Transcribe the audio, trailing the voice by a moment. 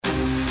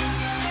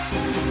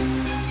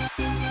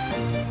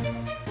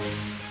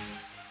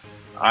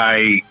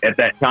I, at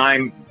that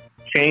time,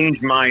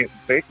 changed my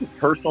basic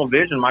personal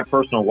vision, my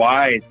personal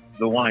why,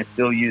 the one I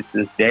still use to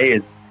this day,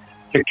 is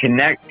to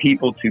connect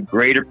people to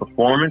greater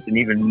performance and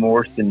even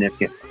more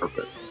significant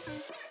purpose.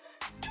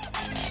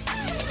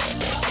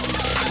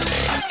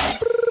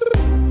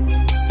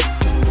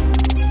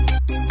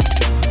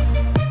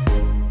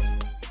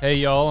 Hey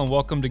y'all, and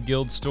welcome to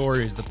Guild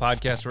Stories, the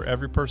podcast where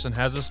every person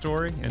has a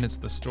story, and it's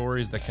the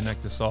stories that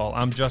connect us all.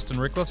 I'm Justin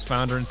Rickliffs,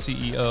 founder and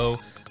CEO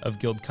of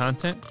Guild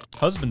Content,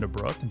 husband to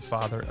Brooke, and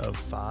father of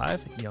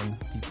 5 young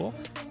people.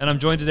 And I'm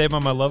joined today by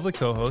my lovely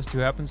co-host, who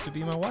happens to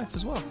be my wife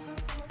as well.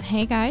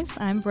 Hey guys,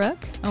 I'm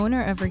Brooke,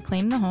 owner of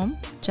Reclaim the Home,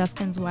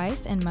 Justin's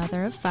wife and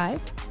mother of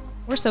 5.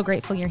 We're so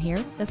grateful you're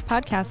here. This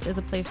podcast is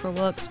a place where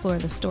we'll explore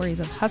the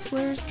stories of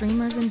hustlers,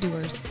 dreamers, and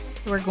doers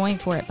who are going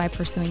for it by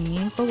pursuing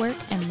meaningful work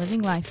and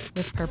living life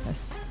with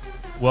purpose.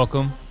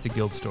 Welcome to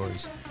Guild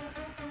Stories.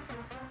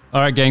 All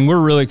right, gang, we're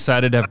really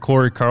excited to have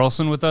Corey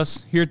Carlson with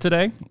us here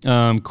today.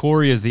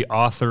 Corey is the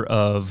author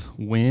of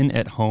Win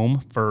at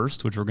Home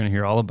First, which we're going to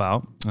hear all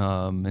about.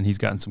 And he's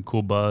gotten some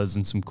cool buzz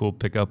and some cool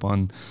pickup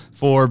on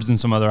Forbes and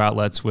some other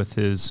outlets with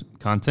his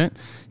content.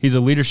 He's a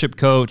leadership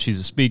coach. He's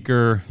a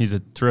speaker. He's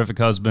a terrific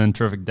husband,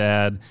 terrific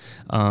dad.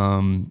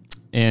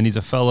 And he's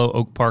a fellow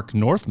Oak Park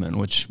Northman,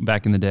 which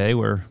back in the day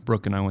where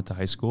Brooke and I went to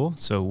high school.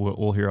 So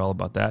we'll hear all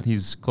about that.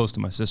 He's close to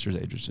my sister's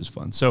age, which is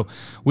fun. So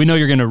we know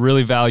you're going to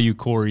really value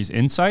Corey's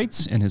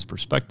insights and his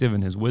perspective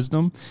and his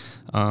wisdom.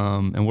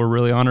 And we're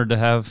really honored to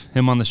have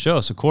him on the show.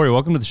 So Corey,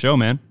 welcome to the show,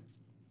 man.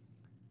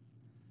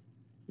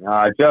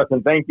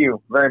 Justin, thank you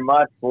very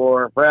much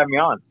for having me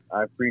on.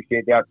 I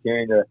appreciate the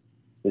opportunity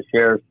to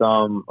share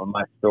some of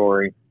my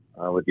story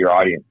with your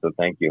audience. So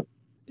thank you.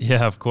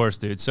 Yeah, of course,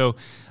 dude. So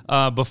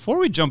before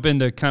we jump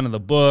into kind of the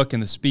book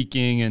and the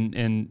speaking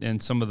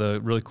and some of the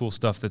really cool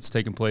stuff that's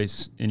taken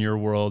place in your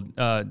world,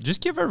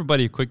 just give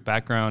everybody a quick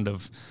background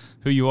of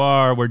who you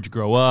are, where'd you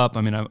grow up?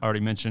 I mean, I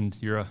already mentioned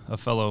you're a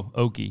fellow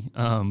Okie,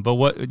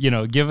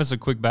 but give us a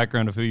quick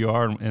background of who you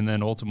are and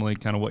then ultimately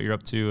kind of what you're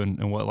up to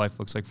and what life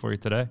looks like for you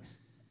today.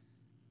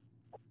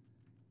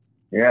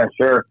 Yeah,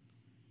 sure.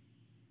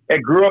 I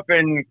grew up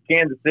in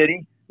Kansas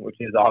City, which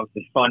is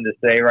obviously fun to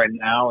say right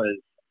now is,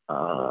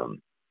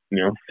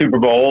 Super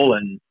Bowl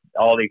and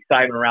all the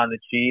excitement around the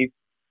Chiefs,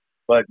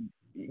 but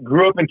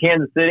grew up in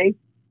Kansas City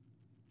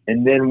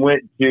and then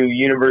went to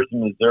University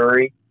of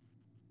Missouri.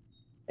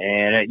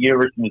 And at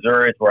University of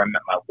Missouri is where I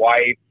met my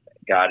wife,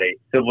 got a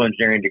civil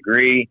engineering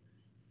degree.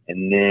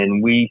 And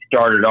then we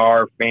started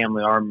our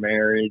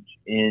marriage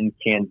in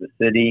Kansas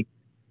City,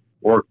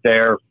 worked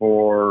there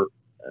for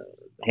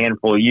a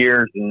handful of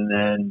years and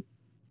then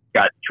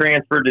got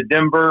transferred to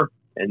Denver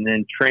and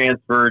then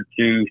transferred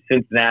to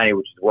Cincinnati,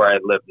 which is where I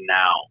live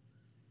now.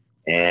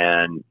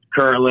 And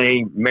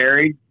currently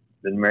married,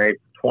 been married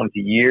for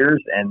 20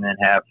 years, and then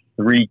have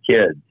 3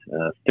 kids,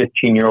 a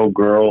 15-year-old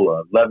girl,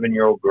 a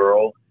 11-year-old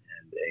girl,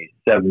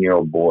 and a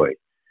 7-year-old boy.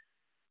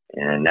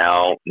 And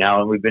now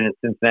we've been in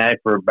Cincinnati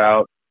for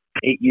about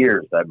 8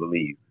 years, I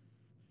believe.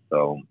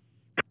 So,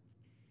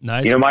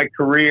 nice. My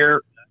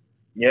career,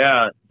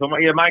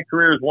 my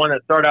career is one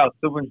that started out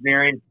civil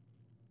engineering,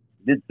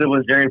 did civil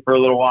engineering for a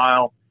little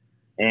while,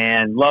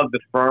 and loved the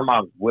firm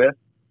I was with,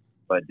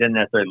 but didn't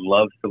necessarily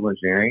love civil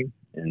engineering,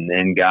 and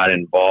then got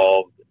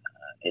involved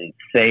in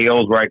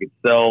sales where I could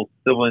sell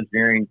civil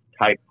engineering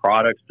type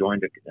products,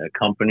 joined a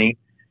company,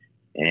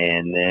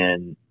 and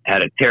then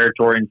had a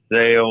territory in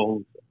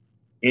sales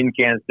in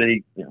Kansas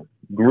City,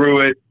 grew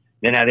it,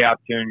 then had the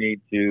opportunity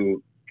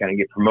to kind of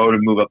get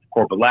promoted, move up the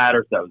corporate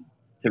ladder. So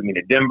that took me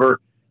to Denver,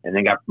 and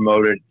then got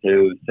promoted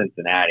to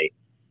Cincinnati.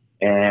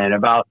 And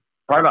probably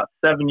about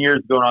 7 years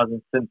ago when I was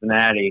in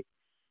Cincinnati,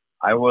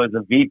 I was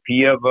a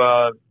VP of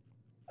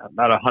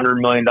about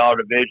 $100 million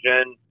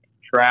division,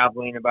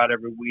 traveling about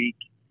every week.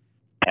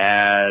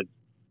 Had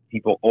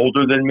people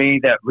older than me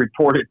that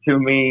reported to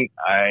me.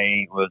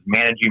 I was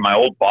managing my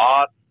old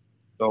boss.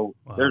 So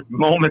There's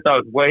moments I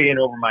was way in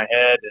over my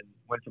head and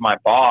went to my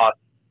boss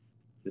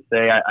to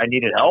say I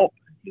needed help.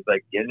 He's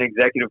like, get an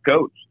executive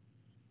coach.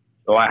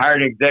 So I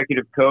hired an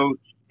executive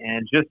coach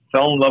and just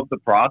fell in love with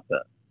the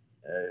process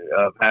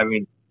of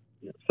having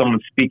someone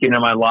speaking in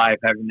my life,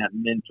 having that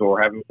mentor,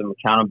 having some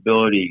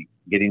accountability,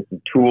 getting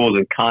some tools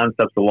and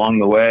concepts along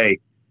the way,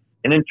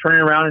 and then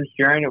turning around and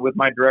sharing it with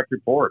my direct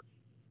reports.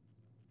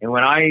 And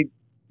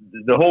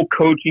the whole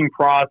coaching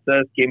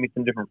process gave me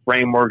some different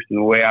frameworks of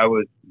the way I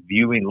was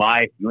viewing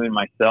life, viewing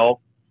myself.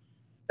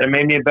 That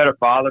made me a better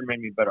father,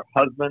 made me a better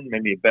husband,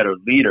 made me a better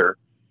leader.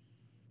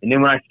 And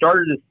then when I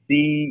started to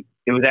see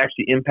it was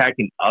actually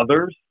impacting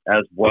others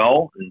as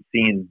well, and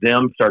seeing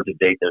them start to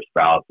date their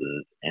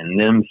spouses and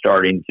them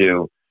starting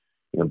to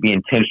be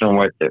intentional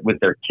with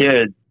their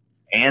kids,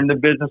 and the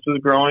business was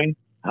growing,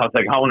 I was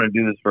like, I want to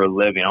do this for a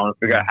living. I want to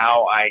figure out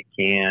how I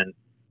can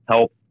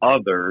help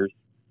others,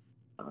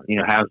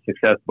 have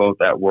success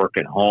both at work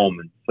and home.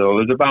 And so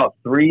it was about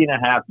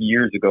 3.5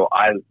 years ago,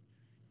 I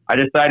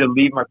decided to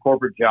leave my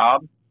corporate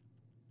job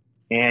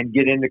and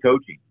get into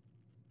coaching.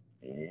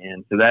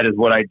 And so that is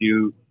what I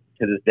do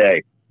to this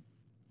day.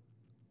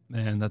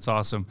 Man, that's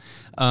awesome.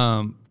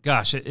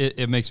 Gosh,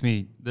 it makes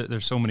me.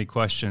 There's so many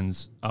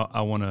questions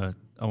I want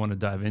to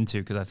dive into,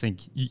 because I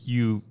think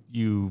you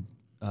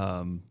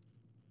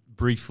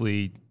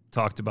briefly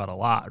talked about a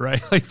lot,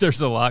 right? Like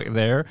there's a lot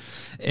there,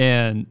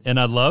 and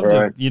I'd love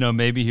to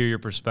maybe hear your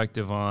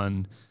perspective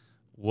on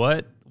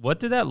what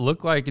did that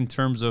look like in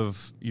terms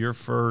of your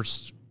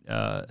first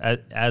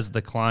as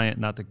the client,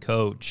 not the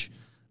coach.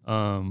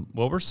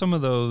 What were some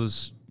of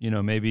those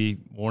maybe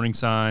warning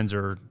signs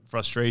or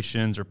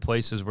frustrations or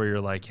places where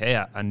you're like,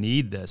 hey, I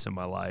need this in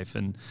my life,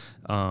 and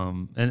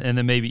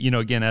then maybe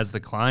again as the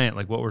client,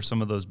 like what were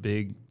some of those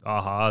big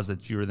ahas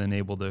that you were then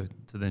able to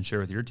then share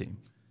with your team?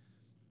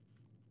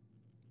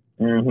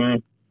 Mm-hmm.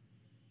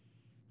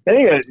 I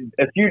think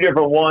a few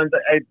different ones.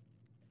 As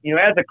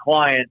a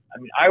client, I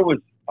mean, I was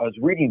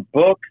reading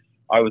books.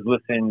 I was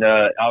listening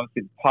to,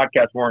 obviously the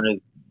podcasts weren't as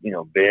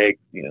big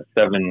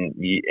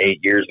 7-8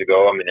 years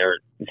ago. I mean, they're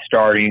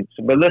starting,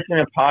 but listening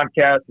to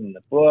podcasts and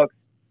the books,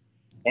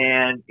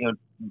 and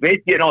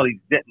basically getting all these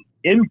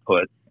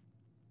inputs,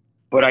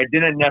 but I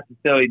didn't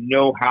necessarily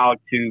know how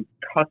to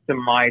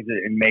customize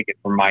it and make it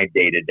for my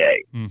day to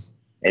day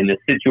and the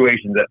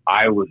situations that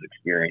I was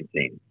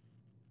experiencing.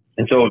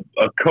 And so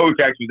a coach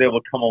actually was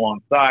able to come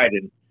alongside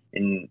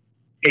and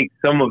take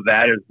some of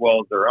that as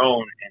well as their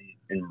own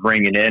and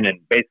bring it in and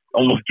basically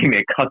almost give me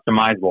a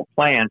customizable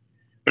plan.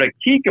 But a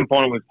key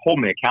component was hold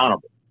me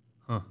accountable.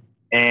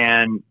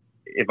 And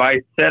if I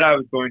said I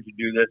was going to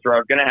do this, or I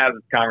was going to have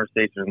this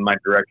conversation with my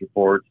direct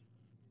reports,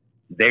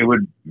 they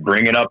would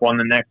bring it up on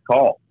the next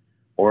call.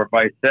 Or if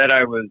I said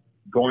I was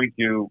going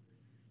to,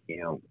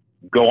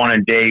 go on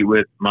a date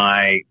with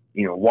my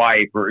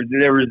wife, or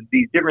there was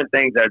these different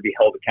things that would be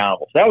held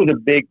accountable. So that was a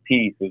big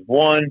piece, was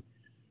one,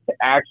 to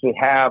actually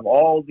have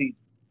all these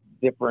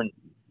different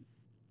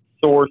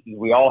sources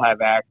we all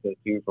have access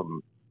to,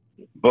 from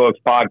books,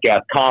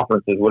 podcasts,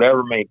 conferences, whatever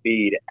it may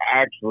be, to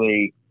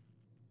actually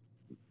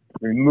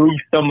remove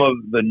some of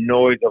the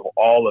noise of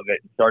all of it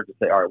and start to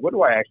say, all right, what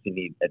do I actually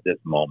need at this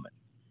moment?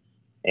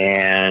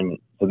 And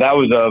so that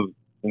was of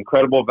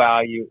incredible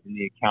value, in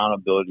the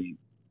accountability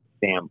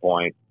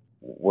standpoint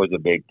was a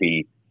big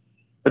piece.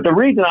 But the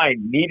reason I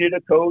needed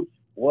a coach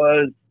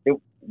was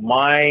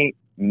my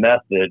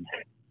method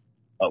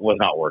was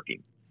not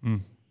working.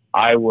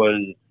 I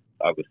was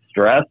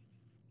stressed.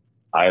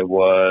 I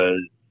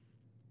was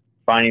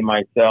finding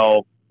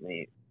myself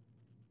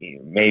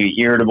maybe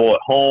irritable at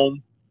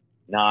home,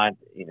 not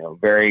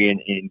very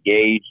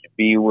engaged to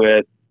be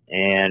with,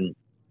 and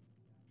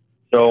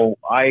so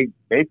I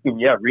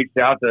basically reached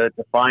out to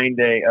find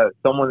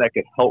someone that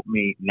could help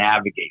me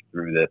navigate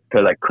through this,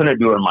 because I couldn't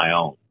do it on my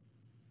own.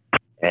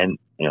 And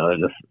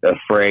there's a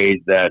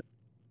phrase that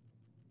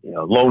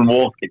lone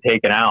wolves get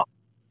taken out,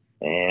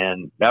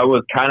 and that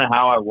was kind of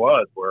how I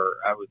was. Where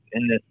I was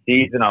in this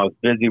season, I was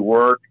busy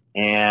work,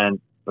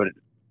 but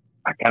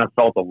I kind of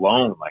felt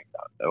alone, like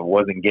I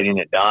wasn't getting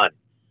it done.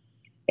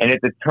 And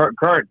at the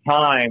current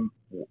time,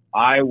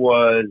 I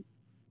was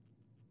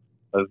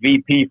a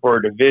VP for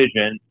a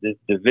division. This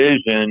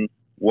division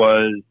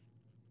was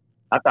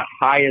not the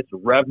highest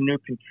revenue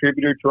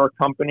contributor to our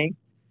company,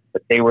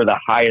 but they were the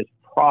highest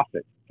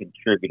profit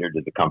contributor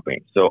to the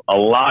company. So a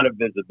lot of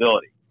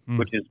visibility,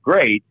 which is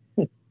great,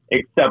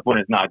 except when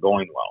it's not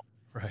going well.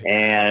 Right.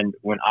 And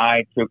when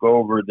I took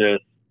over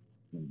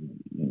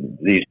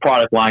these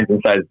product lines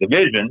inside the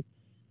division,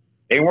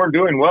 they weren't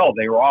doing well.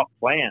 They were off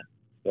plan.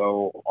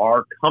 So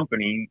our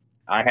company,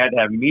 I had to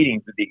have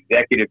meetings with the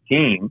executive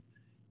team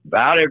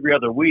about every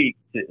other week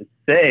to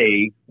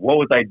say, what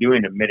was I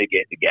doing to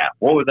mitigate the gap?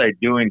 What was I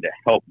doing to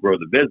help grow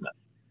the business?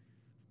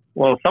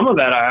 Well, some of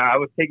that I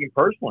was taking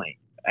personally,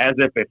 as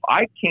if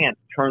I can't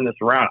turn this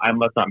around, I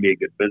must not be a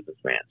good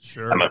businessman.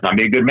 Sure. I must not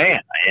be a good man.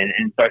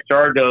 And so I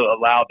started to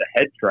allow the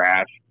head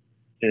trash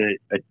to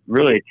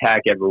really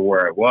attack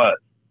everywhere I was.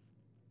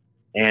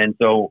 And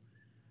so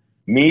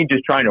me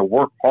just trying to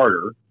work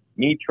harder,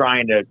 me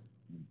trying to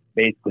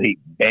basically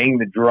bang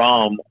the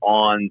drum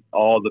on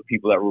all the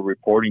people that were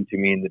reporting to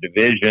me in the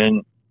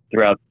division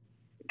throughout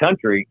the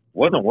country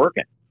wasn't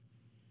working.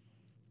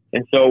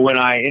 And so when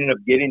I ended up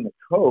getting the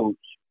coach,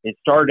 it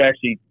started to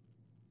actually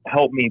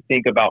help me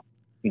think about,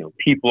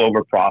 people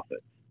over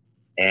profits,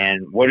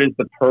 and what is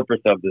the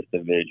purpose of this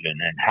division,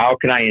 and how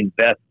can I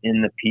invest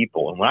in the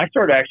people. And when I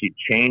started to actually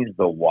change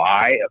the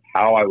why of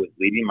how I was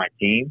leading my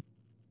team,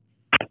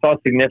 I saw a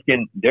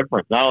significant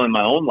difference, not only in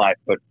my own life,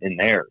 but in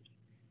theirs.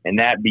 And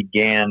that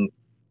began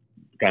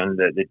kind of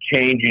the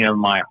changing of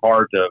my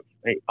heart of,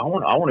 hey, I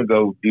want to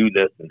go do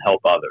this and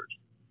help others.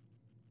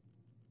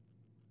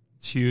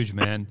 It's huge,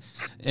 man.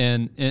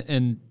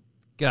 And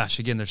gosh,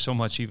 again, there's so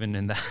much even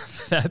in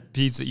that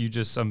piece that you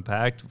just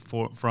unpacked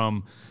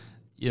from,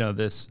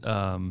 this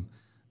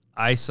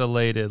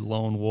isolated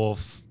lone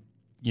wolf,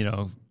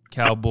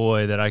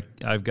 cowboy that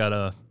I've got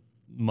to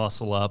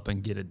muscle up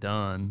and get it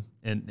done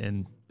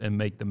and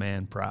make the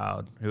man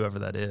proud, whoever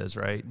that is,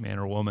 right? Man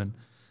or woman.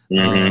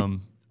 Mm-hmm.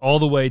 All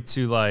the way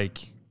to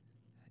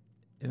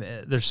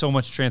there's so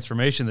much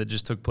transformation that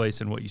just took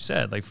place in what you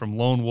said, like from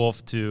lone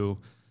wolf to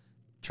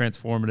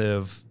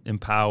transformative,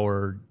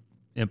 empowered,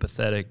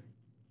 empathetic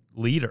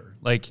leader.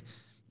 Like,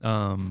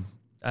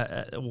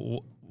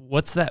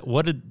 what's that?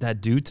 What did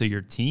that do to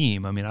your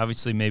team? I mean,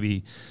 obviously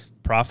maybe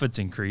profits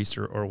increased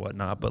or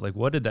whatnot, but like,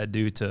 what did that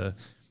do to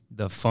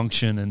the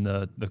function and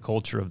the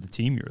culture of the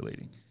team you're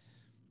leading?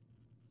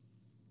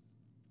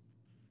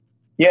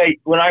 Yeah,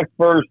 when I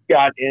first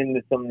got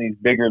into some of these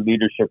bigger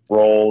leadership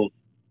roles,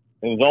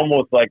 it was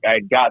almost like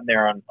I'd gotten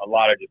there on a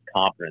lot of just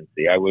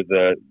competency. I was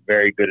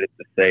very good at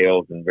the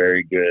sales and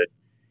very good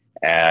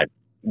at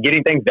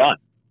getting things done.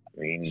 I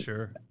mean,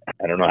 sure.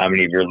 I don't know how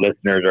many of your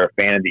listeners are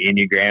a fan of the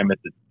Enneagram.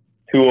 It's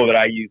a tool that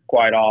I use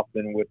quite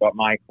often with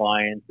my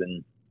clients,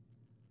 and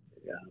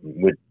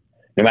with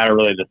no matter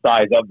really the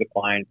size of the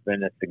client, it's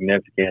been a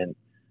significant,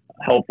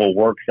 helpful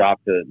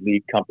workshop to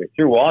lead companies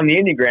through. Well, on the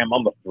Enneagram,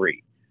 I'm a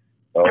 3.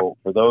 So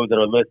for those that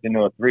are listening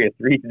to a 3 is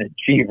an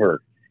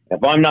achiever.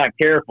 If I'm not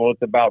careful,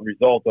 it's about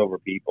results over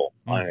people.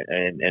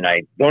 And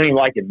I don't even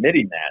like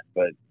admitting that,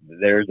 but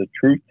there's a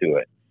truth to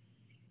it.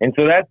 And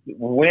so that's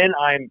when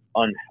I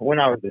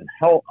was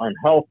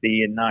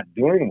unhealthy and not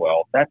doing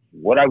well, that's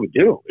what I would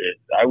do.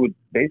 I would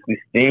basically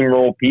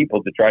steamroll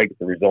people to try to get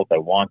the results I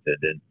wanted.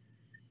 And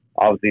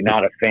obviously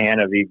not a fan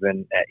of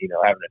even,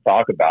 having to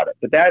talk about it,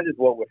 but that is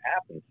what would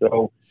happen.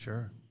 So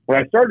sure.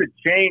 When I started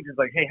to change, it's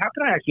like, hey, how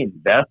can I actually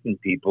invest in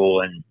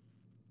people? And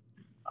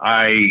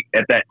I,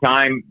 at that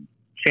time,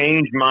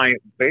 changed my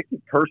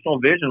basic personal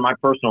vision, my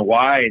personal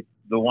why,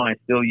 the one I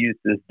still use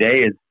to this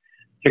day, is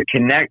to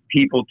connect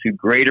people to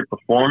greater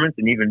performance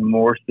and even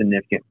more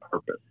significant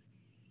purpose.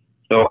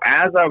 So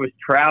as I was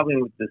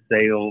traveling with the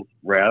sales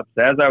reps,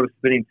 as I was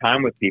spending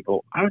time with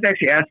people, I was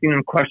actually asking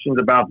them questions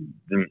about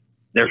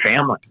their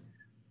family,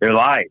 their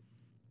life.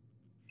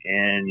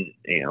 And,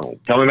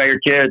 tell me about your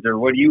kids, or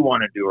what do you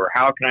want to do, or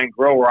how can I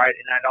grow, right?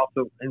 And I'd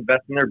also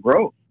invest in their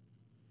growth.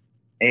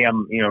 Hey,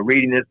 I'm,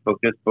 reading this book.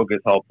 This book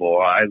is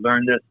helpful. I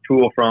learned this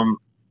tool from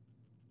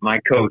my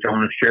coach. I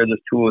want to share this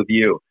tool with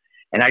you.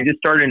 And I just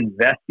started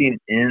investing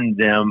in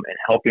them and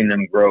helping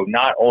them grow,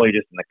 not only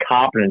just in the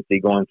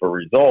competency going for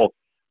results,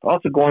 but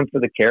also going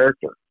for the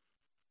character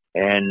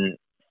and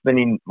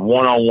spending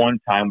one-on-one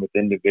time with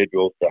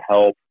individuals to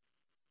help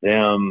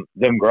them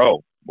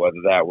grow, whether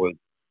that was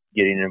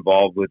getting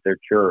involved with their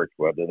church,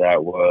 whether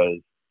that was,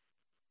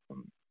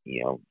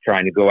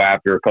 trying to go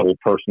after a couple of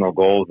personal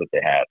goals that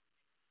they had.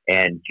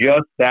 And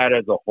just that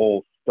as a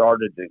whole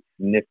started to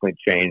significantly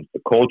change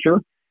the culture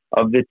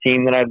of the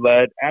team that I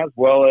led, as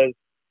well as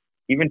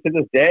even to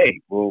this day,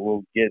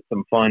 we'll get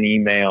some fun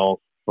emails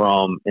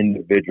from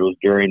individuals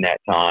during that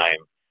time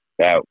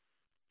that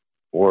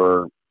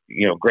were,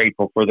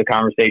 grateful for the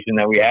conversation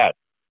that we had.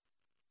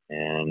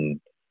 And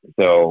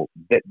so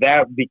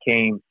that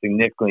became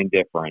significantly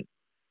different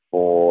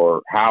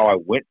for how I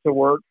went to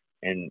work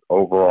and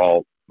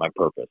overall my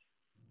purpose.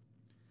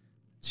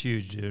 It's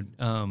huge, dude.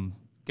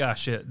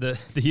 Gosh,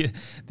 the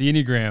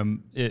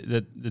Enneagram,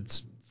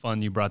 it's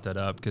fun you brought that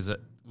up, because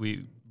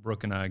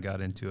Brooke and I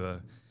got into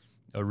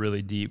a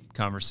really deep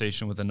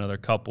conversation with another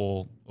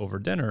couple over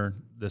dinner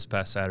this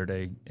past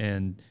Saturday,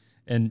 and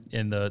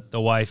the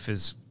wife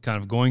is kind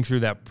of going through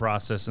that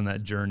process and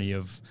that journey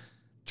of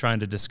trying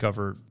to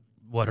discover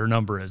what her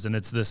number is. And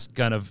it's this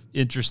kind of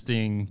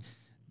interesting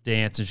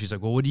dance. And she's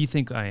like, well, what do you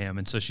think I am?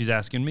 And so she's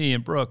asking me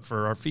and Brooke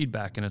for our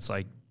feedback. And it's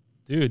like,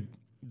 dude,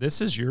 this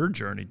is your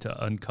journey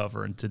to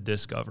uncover and to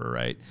discover,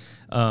 right?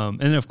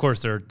 And of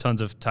course, there are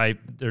tons of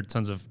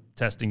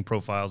testing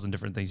profiles and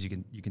different things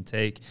you can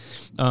take.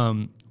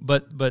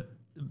 But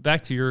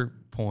back to your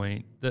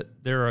point, that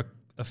there are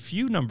a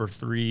few number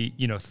 3,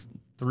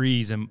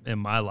 threes in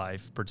my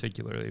life,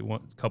 particularly a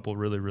couple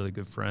really, really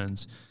good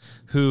friends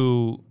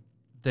who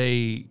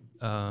they,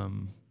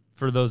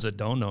 for those that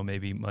don't know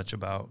maybe much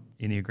about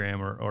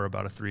Enneagram or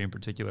about a 3 in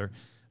particular,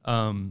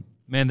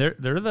 man,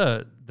 they're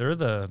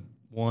the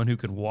one who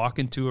could walk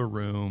into a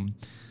room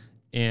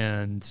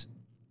and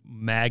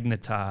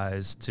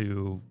magnetize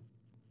to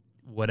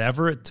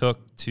whatever it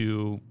took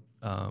to,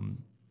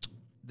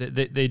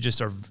 they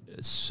just are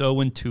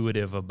so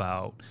intuitive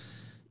about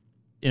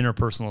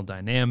interpersonal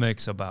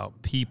dynamics, about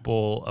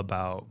people,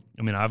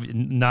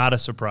 not a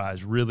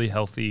surprise, really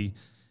healthy,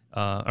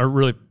 or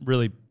really,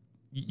 really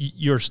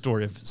your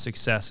story of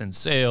success in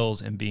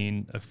sales and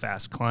being a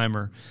fast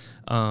climber.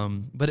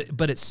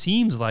 But it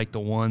seems like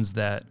the ones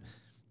that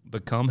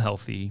become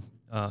healthy,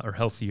 or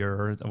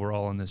healthier, we're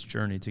all on this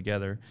journey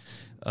together,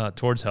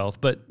 towards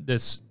health, but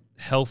this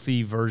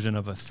healthy version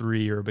of a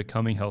 3 or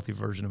becoming healthy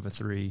version of a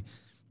 3,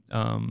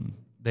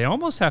 they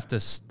almost have to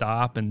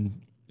stop and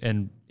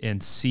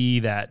see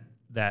that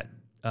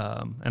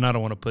and I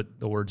don't want to put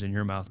the words in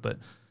your mouth, but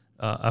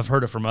I've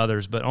heard it from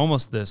others, but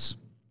almost this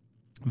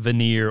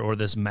veneer or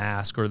this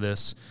mask or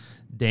this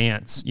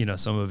dance,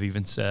 some have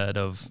even said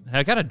of,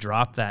 I got to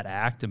drop that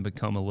act and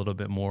become a little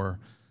bit more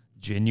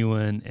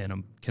genuine, and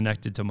I'm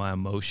connected to my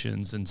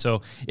emotions. And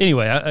so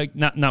anyway, I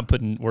not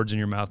putting words in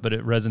your mouth, but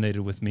it resonated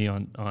with me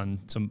on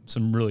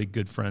some really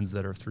good friends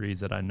that are 3s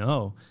that I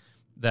know,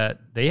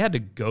 that they had to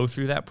go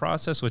through that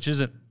process, which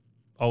isn't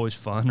always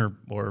fun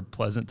or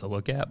pleasant to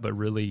look at, but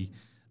really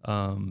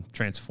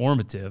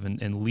transformative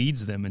and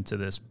leads them into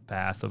this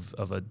path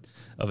of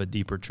a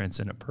deeper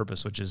transcendent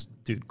purpose, which is,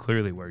 dude,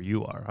 clearly where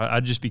you are.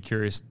 I'd just be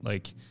curious,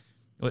 like,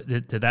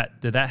 did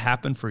that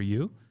happen for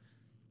you?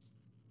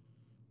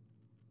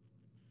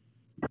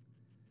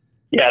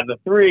 Yeah, the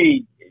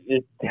 3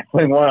 is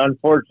definitely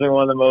unfortunately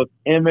one of the most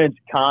image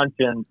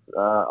conscious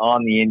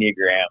on the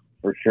Enneagram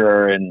for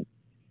sure. And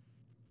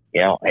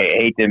I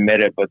hate to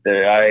admit it, but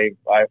I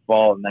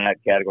fall in that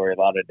category a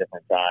lot of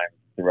different times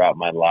throughout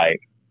my life.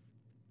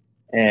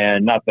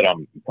 And not that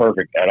I'm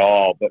perfect at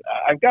all, but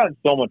I've gotten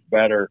so much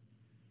better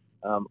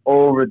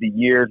over the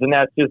years, and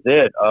that's just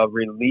it, of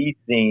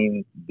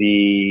releasing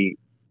the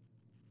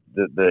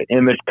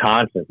image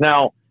conscience.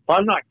 Now, if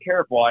I'm not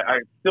careful, I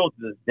still to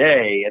this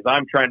day, as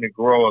I'm trying to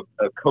grow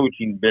a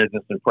coaching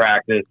business and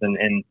practice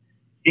and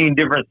seeing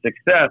different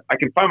success, I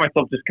can find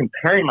myself just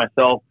comparing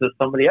myself to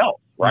somebody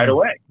else right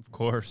away. Of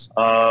course.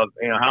 How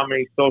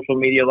many social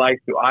media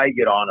likes do I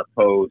get on a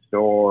post,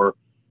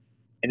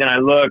 and then I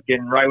look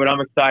and right when I'm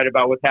excited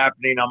about what's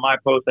happening on my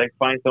post, I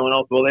find someone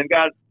else. Well, they've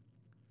got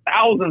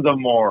thousands of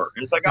more.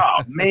 And it's like,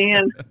 oh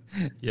man,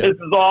 Yeah. This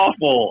is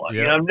awful.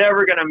 Yeah. I'm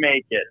never going to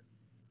make it.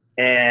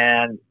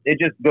 And it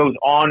just goes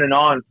on and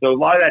on. So a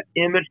lot of that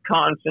image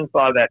conscience, a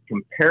lot of that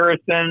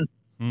comparison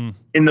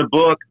in the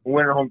book,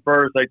 Winter Home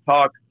First, I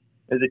talk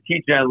as a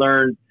teacher, I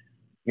learned,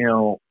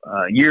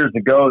 years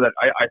ago that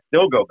I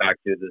still go back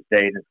to this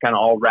day, and it's kind of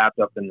all wrapped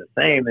up in the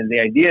same. And the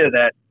idea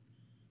that,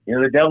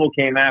 the devil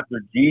came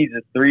after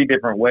Jesus 3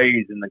 different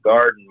ways in the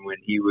garden when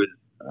he was,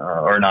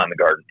 or not in the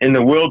garden, in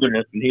the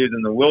wilderness, and he was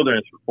in the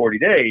wilderness for 40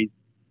 days.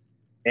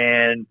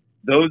 And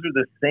those are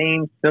the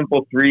same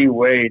simple 3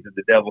 ways that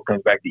the devil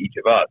comes back to each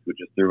of us, which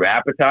is through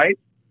appetite,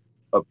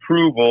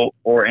 approval,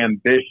 or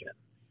ambition.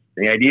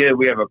 The idea that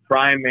we have a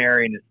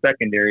primary and a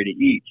secondary to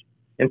each.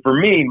 And for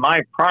me,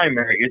 my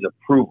primary is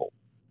approval.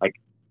 Like,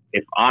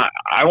 if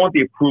I want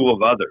the approval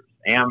of others.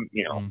 Am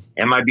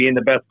I being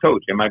the best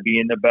coach? Am I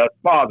being the best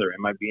father?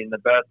 Am I being the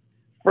best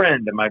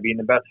friend? Am I being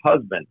the best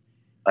husband?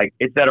 Like,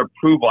 it's that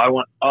approval. I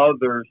want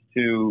others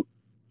to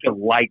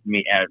like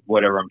me at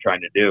whatever I'm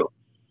trying to do.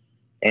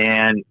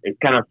 And it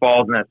kind of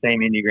falls in that same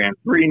Enneagram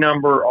 3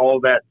 number, all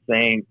that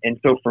same. And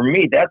so for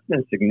me, that's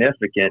been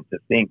significant to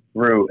think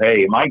through,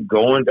 hey, am I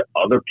going to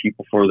other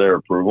people for their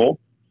approval?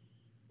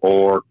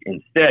 Or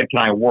instead, can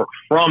I work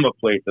from a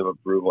place of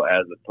approval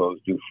as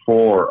opposed to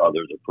for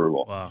others'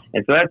 approval? Wow.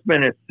 And so that's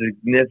been a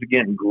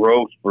significant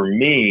growth for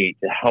me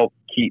to help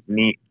keep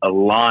me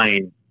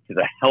aligned to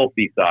the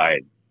healthy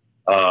side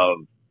of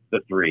the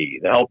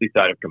 3, the healthy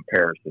side of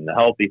comparison, the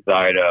healthy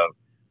side of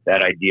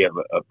that idea of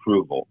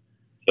approval.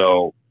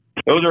 So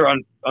those are,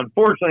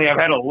 unfortunately, I've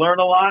had to learn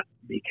a lot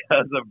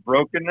because of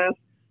brokenness,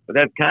 but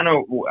that's kind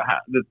of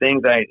the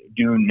things I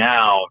do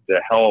now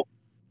to help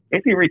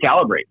basically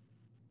recalibrate,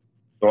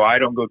 so I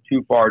don't go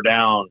too far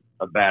down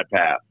a bad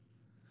path.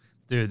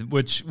 Dude,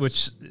 which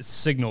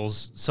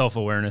signals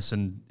self-awareness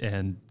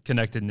and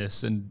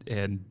connectedness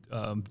and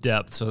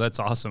depth. So that's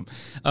awesome.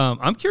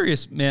 I'm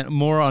curious, man,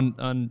 more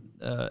on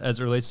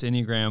as it relates to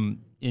Enneagram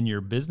in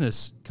your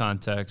business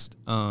context.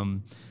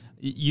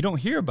 You don't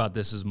hear about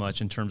this as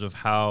much in terms of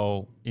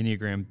how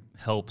Enneagram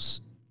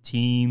helps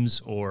teams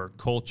or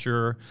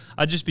culture.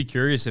 I'd just be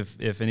curious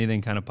if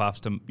anything kind of pops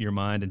to your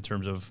mind in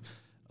terms of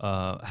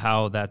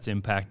how that's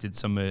impacted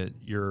some of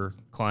your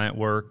client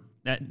work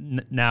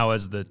now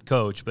as the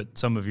coach, but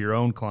some of your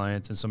own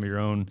clients and some of your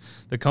own,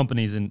 the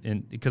companies.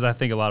 And because I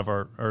think a lot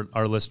of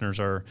our listeners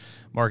are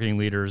marketing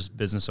leaders,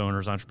 business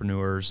owners,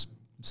 entrepreneurs,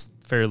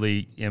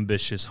 fairly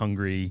ambitious,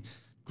 hungry,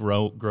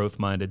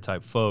 growth-minded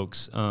type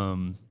folks.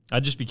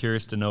 I'd just be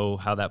curious to know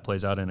how that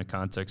plays out in a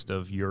context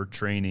of your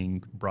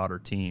training broader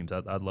teams.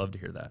 I'd love to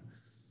hear that.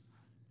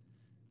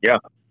 Yeah.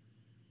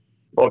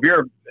 Well, if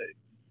you're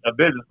a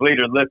business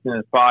leader listening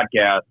to this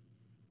podcast,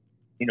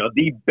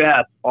 the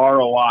best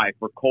ROI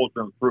for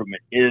culture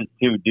improvement is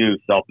to do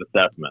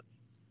self-assessment,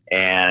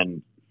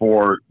 and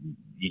for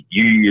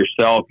you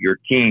yourself, your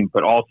team,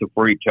 but also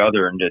for each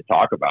other, and to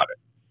talk about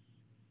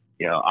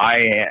it.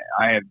 I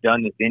have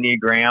done this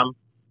Enneagram.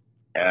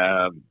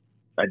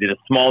 I did a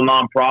small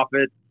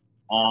nonprofit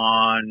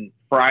on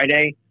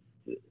Friday,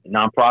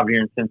 nonprofit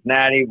here in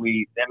Cincinnati.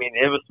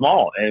 It was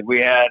small.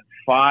 We had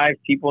 5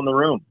 people in the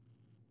room,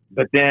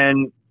 but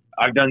then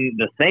I've done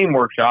the same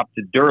workshop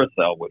to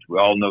Duracell, which we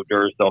all know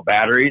Duracell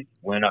batteries.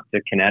 Went up to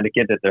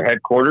Connecticut at their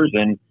headquarters,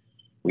 and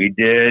we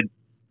did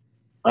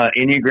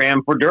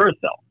Enneagram for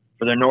Duracell,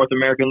 for their North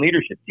American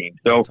leadership team.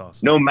 So awesome.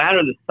 No matter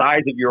the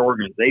size of your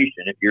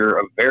organization, if you're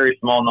a very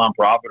small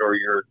nonprofit or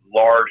you're a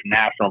large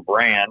national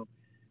brand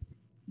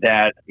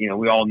that,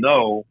 we all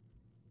know,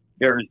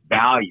 there's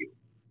value.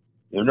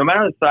 No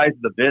matter the size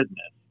of the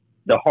business,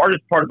 the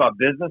hardest part about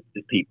business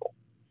is people.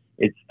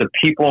 It's the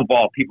people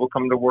involved. People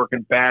come to work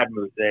in bad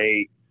moods.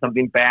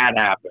 Something bad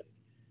happened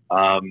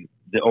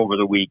over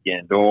the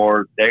weekend,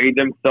 or they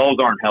themselves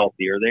aren't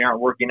healthy, or they aren't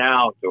working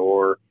out,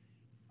 or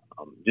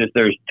just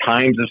there's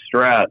times of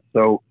stress.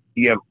 So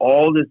you have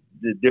all the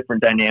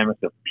different dynamics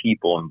of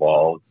people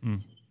involved.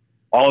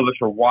 all of us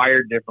are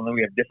wired differently.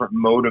 We have different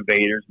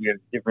motivators. We have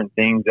different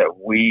things that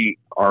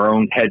our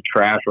own head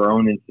trash, our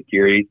own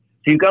insecurities.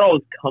 So you've got all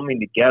this coming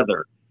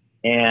together.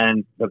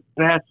 And the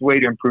best way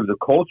to improve the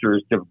culture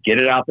is to get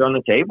it out there on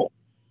the table.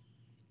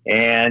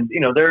 And,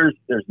 there's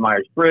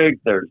Myers-Briggs,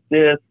 there's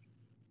DISC.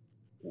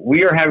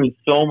 We are having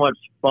so much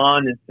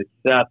fun and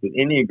success with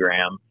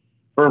Enneagram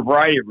for a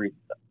variety of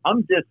reasons.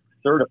 I'm DISC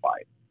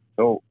certified,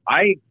 so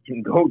I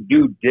can go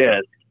do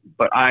DISC,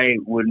 but I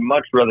would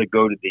much rather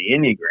go to the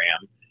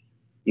Enneagram.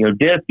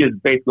 DISC is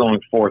basically only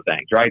 4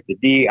 things, right? The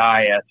D,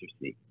 I, S, or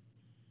C.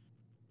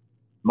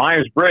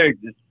 Myers-Briggs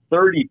is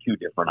 32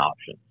 different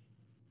options.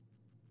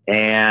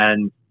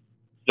 And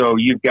so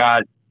you've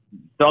got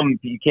some,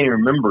 you can't even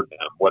remember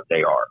them, what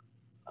they are.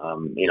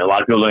 A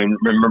lot of people don't even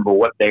remember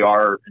what they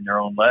are in their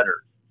own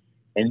letters.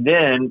 And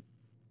then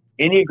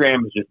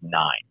Enneagram is just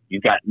 9.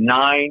 You've got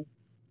 9,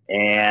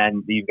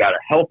 and you've got a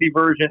healthy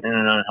version and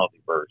an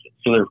unhealthy version.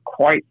 So they're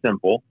quite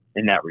simple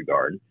in that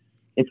regard.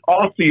 It's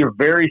also your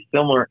very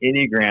similar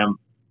Enneagram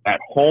at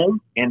home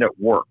and at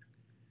work,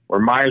 where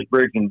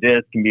Myers-Briggs and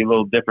DISC can be a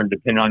little different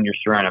depending on your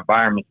surrounding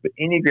environments, but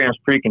Enneagram is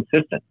pretty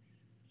consistent.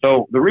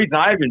 So the reason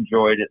I've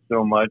enjoyed it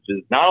so much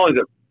is not only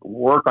to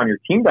work on your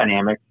team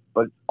dynamics,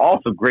 but it's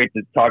also great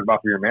to talk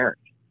about for your marriage.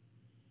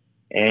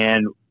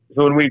 And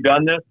so when we've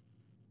done this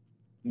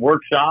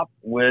workshop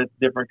with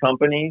different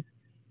companies,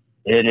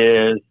 it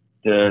is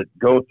to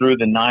go through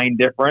the 9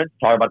 different,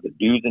 talk about the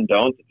do's and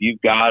don'ts. If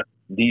you've got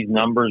these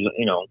numbers,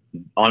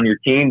 on your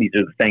team, these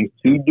are the things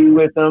to do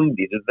with them.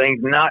 These are the things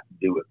not to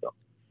do with them.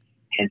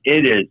 And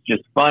it is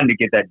just fun to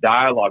get that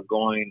dialogue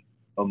going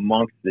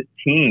amongst the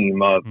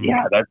team of,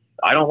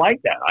 I don't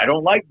like that. I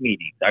don't like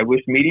meetings. I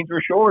wish meetings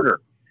were shorter.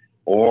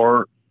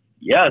 Or,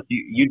 yes,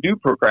 you do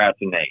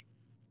procrastinate.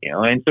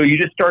 And so you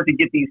just start to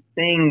get these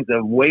things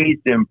of ways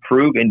to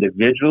improve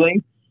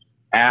individually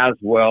as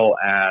well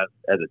as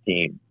a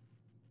team.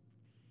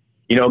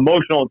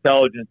 Emotional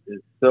intelligence is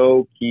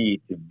so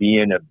key to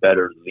being a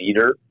better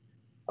leader,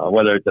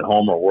 whether it's at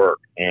home or work.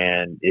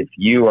 And if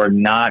you are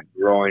not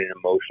growing in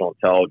emotional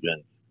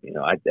intelligence,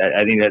 I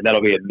think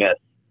that'll be a miss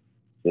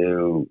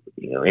to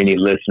any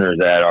listeners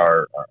that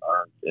are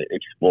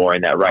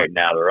exploring that right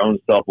now, their own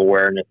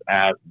self-awareness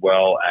as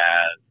well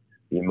as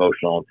the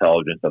emotional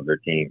intelligence of their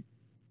team.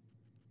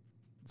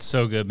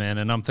 So good, man.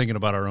 And I'm thinking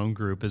about our own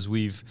group as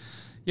we've,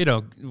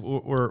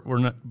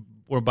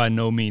 we're by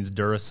no means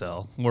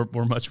Duracell.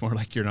 We're much more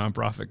like your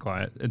nonprofit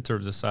client in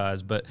terms of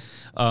size, but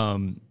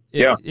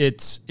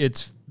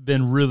it's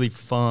been really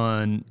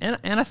fun and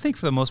I think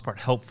for the most part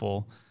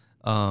helpful.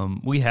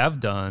 We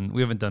haven't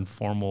done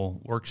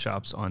formal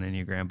workshops on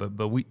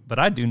Enneagram, but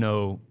I do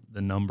know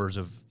the numbers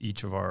of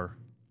each of our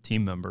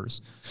team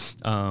members,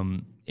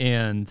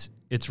 and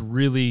it's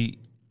really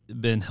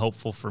been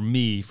helpful for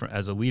me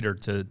as a leader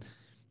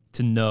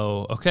to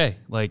know, okay,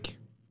 like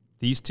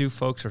these 2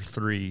 folks are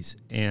 3s,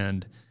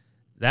 and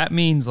that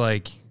means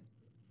like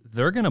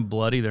they're going to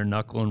bloody their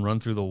knuckle and run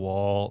through the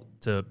wall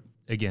to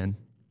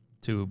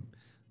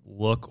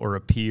look or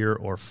appear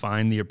or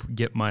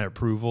get my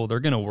approval. They're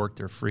going to work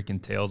their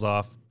freaking tails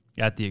off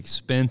at the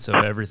expense of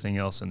everything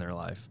else in their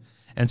life.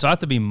 And so I have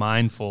to be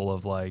mindful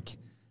of like,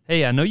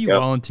 hey, I know you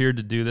volunteered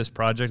to do this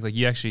project. Like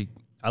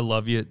I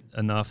love you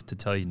enough to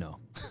tell you no.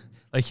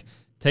 Like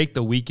take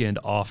the weekend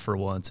off for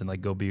once and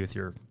like go be with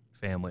your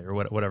family or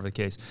whatever the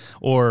case.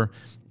 Or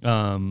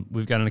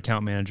we've got an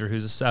account manager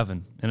who's a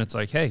 7, and it's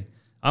like, hey,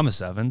 I'm a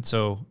 7,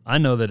 so I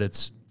know that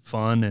it's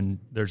fun and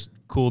there's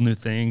cool new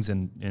things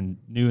and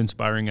new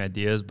inspiring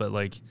ideas, but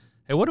like,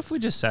 hey, what if we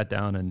just sat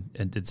down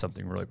and did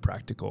something really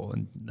practical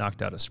and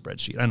knocked out a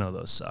spreadsheet? I know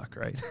those suck,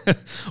 right?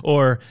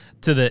 Or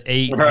to the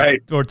 8,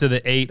 right. Or to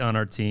the 8 on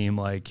our team,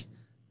 like,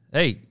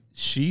 hey,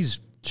 she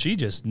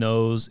just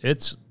knows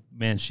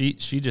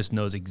she just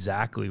knows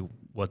exactly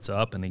what's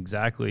up and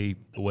exactly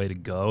the way to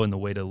go and the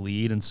way to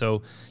lead. And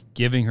so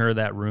giving her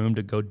that room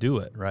to go do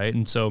it. Right.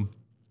 And so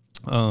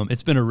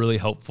it's been a really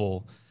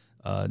helpful,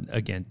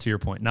 again, to your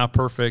point, not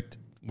perfect.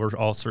 We're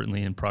all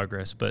certainly in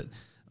progress, but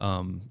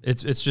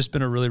it's just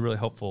been a really, really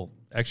helpful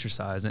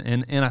exercise.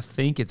 And I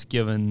think it's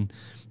given,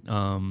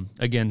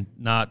 again,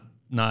 not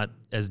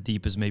as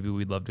deep as maybe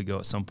we'd love to go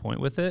at some point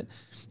with it,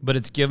 but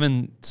it's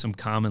given some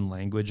common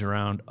language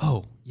around,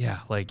 oh yeah,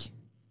 like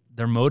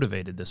they're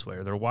motivated this way,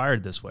 or they're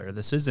wired this way, or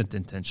this isn't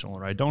intentional,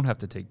 or I don't have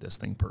to take this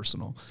thing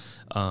personal.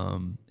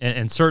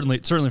 And certainly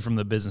from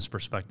the business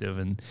perspective.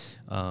 And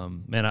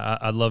man,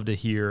 I'd love to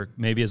hear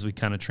maybe as we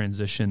kind of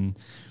transition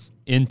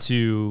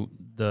into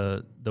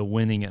the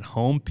winning at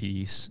home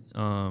piece.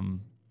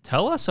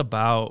 Tell us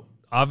about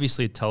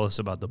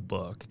the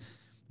book,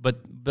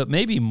 but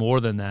maybe more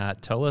than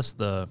that, tell us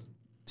to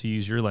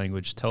use your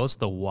language, tell us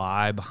the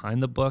why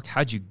behind the book.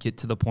 How'd you get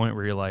to the point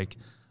where you're like,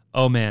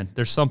 oh man,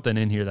 there's something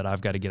in here that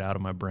I've got to get out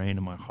of my brain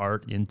and my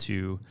heart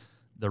into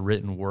the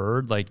written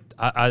word. Like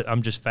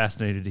I'm just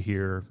fascinated to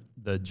hear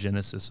the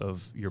genesis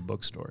of your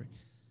book story.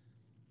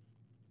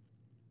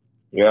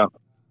 Yeah.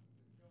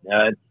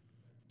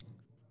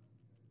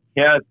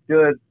 It's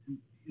good.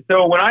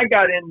 So when I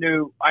got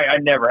into, I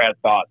never had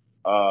thoughts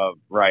of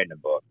writing a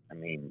book. I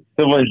mean,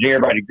 civil engineer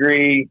by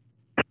degree.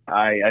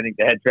 I think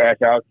the head trash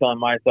I was telling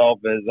myself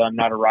is I'm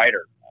not a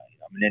writer.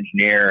 I'm an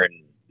engineer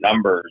and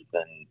numbers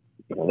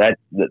and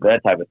that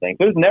type of thing.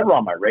 So it was never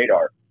on my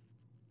radar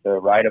to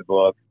write a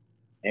book.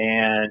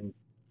 And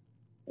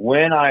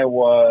when I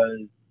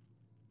was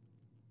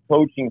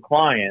coaching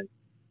clients,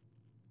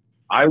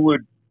 I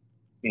would,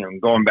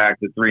 going back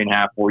to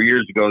 3.5, 4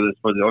 years ago,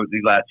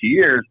 these last few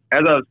years,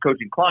 as I was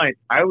coaching clients,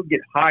 I would get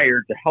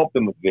hired to help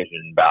them with vision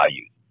and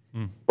values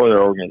for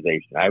their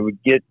organization. I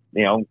would get,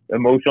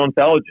 emotional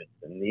intelligence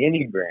and the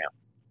Enneagram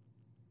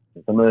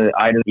and some of the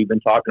items we've been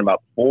talking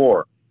about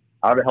before,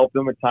 how to help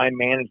them with time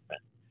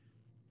management.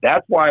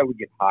 That's why I would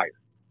get hired.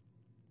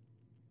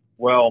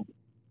 Well,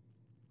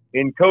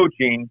 in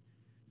coaching,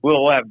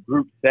 we'll have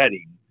group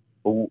settings.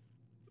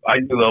 I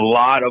do a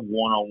lot of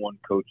one-on-one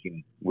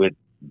coaching with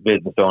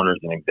business owners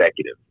and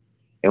executives.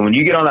 And when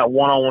you get on that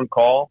one-on-one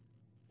call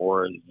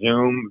or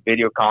Zoom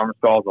video conference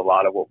call is a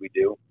lot of what we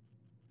do,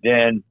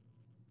 then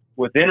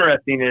what's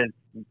interesting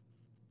is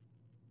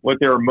what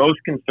they were most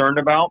concerned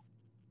about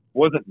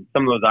wasn't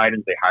some of those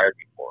items they hired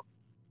me for.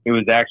 It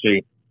was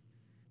actually,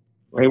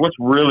 hey, what's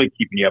really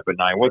keeping you up at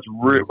night? What's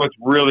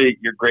really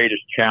your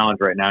greatest challenge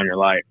right now in your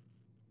life?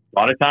 A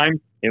lot of times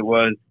it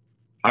was,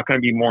 how can I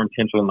be more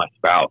intentional with my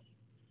spouse?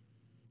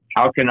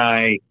 How can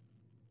I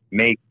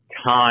make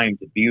time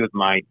to be with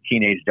my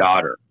teenage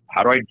daughter?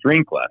 How do I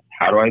drink less?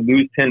 How do I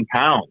lose 10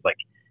 pounds? Like,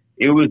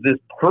 it was this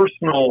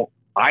personal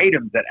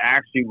item that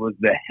actually was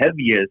the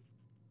heaviest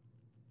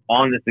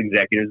on this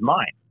executive's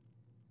mind.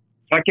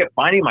 So I kept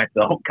finding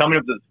myself coming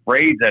up with this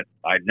phrase that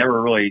I'd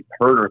never really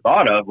heard or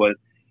thought of was,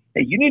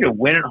 hey, you need to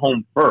win at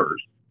home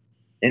first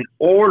in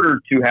order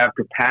to have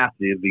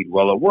capacity to lead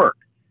well at work.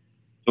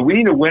 So we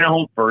need to win at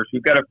home first.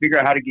 We've got to figure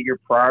out how to get your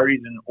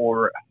priorities in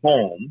order at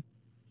home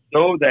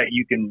so that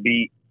you can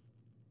be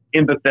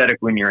empathetic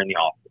when you're in the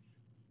office.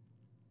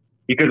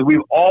 Because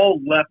we've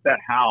all left that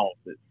house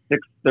at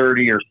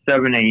 6:30 or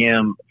 7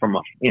 a.m. from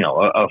a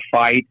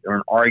fight or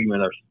an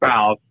argument with our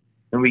spouse,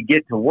 and we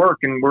get to work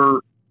and we're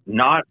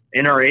not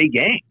in our A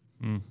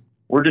game.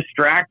 We're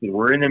distracted.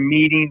 We're in a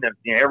meeting that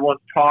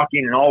everyone's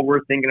talking, and all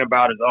we're thinking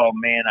about is, oh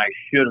man, I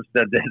should have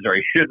said this, or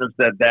I shouldn't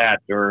have said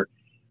that, or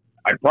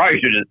I probably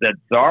should have said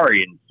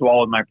sorry and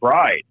swallowed my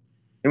pride.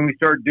 And we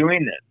start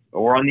doing this.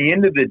 Or on the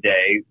end of the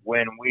day,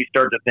 when we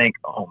start to think,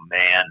 oh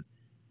man,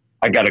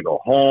 I got to go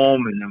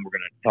home, and then we're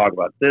going to talk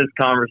about this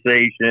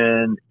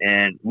conversation,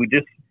 and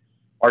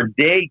our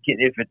day can,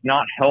 if it's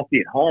not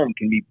healthy at home,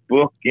 can be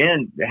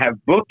have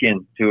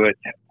bookends to it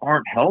that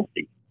aren't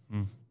healthy.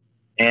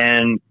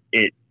 And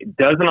it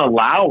doesn't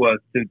allow us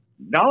to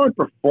not only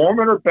perform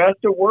at our best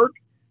at work.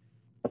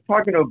 I was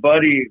talking to a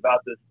buddy about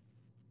this,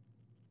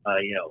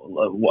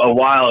 a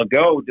while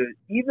ago.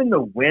 Even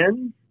the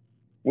wins,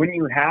 when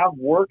you have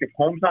work, if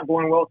home's not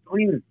going well,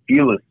 don't even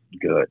feel as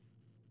good.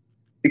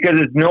 Because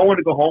there's no one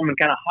to go home and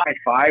kind of high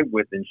five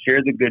with and share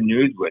the good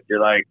news with.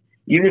 You're like,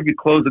 even if you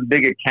close a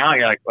big account,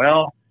 you're like,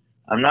 well,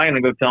 I'm not going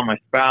to go tell my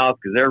spouse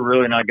because they're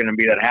really not going to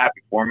be that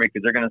happy for me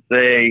because they're going to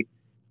say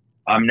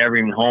I'm never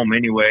even home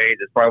anyway.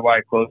 That's probably why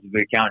I closed the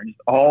big account. Just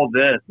all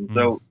this. And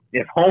so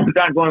if home's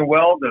not going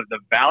well, the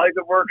valleys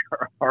of work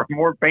are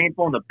more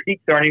painful and the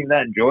peaks aren't even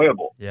that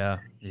enjoyable. Yeah.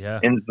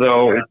 And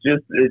so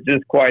it's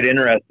just quite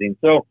interesting.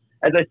 So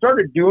as I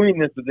started doing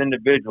this with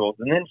individuals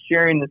and then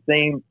sharing the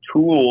same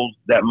tools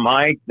that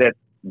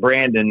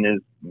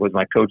Brandon was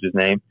my coach's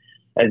name,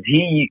 as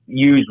he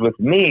used with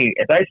me,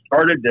 as I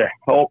started to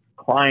help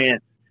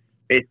clients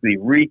basically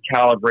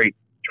recalibrate,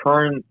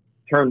 turn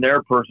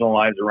their personal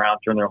lives around,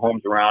 turn their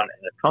homes around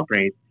and their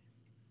companies,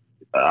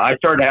 I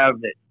started to have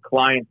the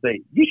clients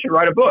say, you should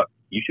write a book.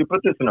 You should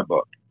put this in a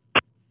book.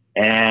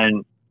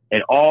 And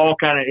it all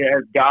kind of,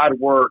 as God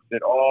works,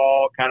 it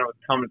all kind of was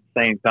coming at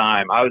the same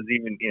time. I was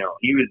even,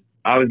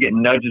 I was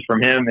getting nudges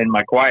from him in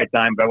my quiet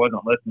time, but I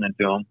wasn't listening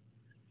to him.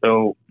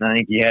 So I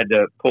think he had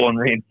to pull in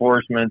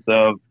reinforcements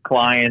of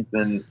clients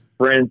and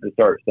friends to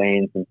start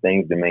saying some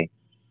things to me.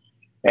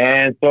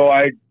 And so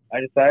I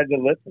decided to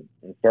listen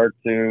and start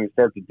to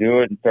do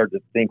it and start to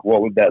think,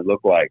 what would that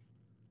look like?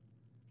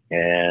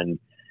 And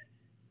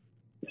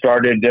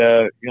started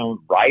to,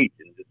 write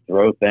and just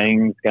throw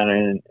things kind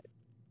of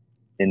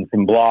in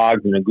some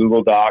blogs and a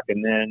Google Doc.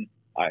 And then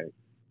I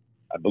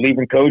believe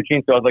in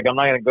coaching. So I was like, I'm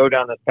not going to go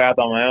down this path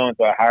on my own.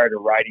 So I hired a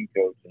writing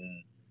coach,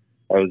 and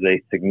that was a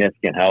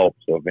significant help.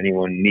 So if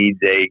anyone needs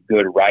a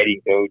good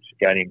writing coach,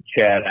 a guy named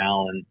Chad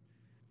Allen,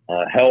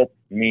 helped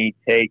me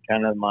take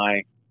kind of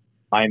my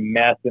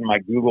mess in my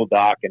Google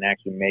Doc and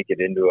actually make it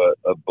into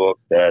a book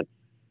that's,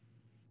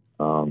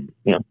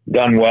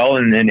 done well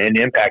and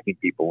impacting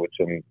people, which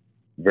I'm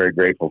very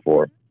grateful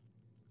for.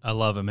 I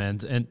love it, man.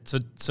 And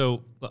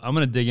so I'm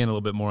going to dig in a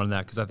little bit more on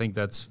that because I think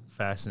that's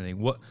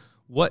fascinating.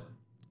 What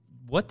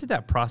did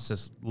that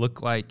process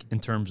look like in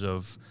terms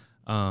of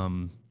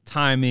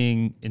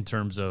timing, in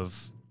terms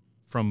of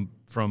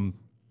from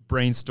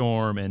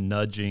brainstorm and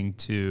nudging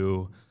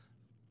to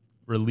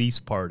release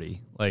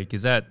party? Like,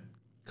 is that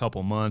a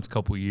couple months,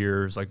 couple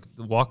years? Like,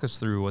 walk us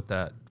through what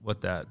that,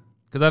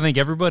 because I think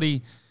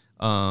everybody,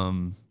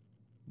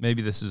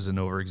 maybe this is an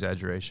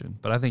over-exaggeration,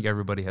 but I think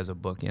everybody has a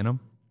book in them.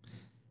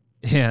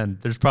 And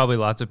there's probably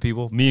lots of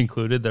people, me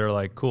included, that are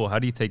like, cool, how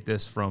do you take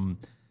this from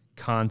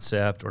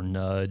concept or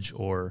nudge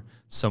or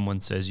someone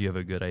says you have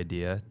a good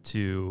idea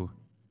to,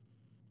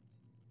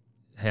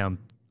 hey,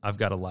 I've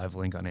got a live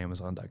link on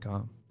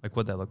Amazon.com. Like,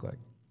 what'd that look like?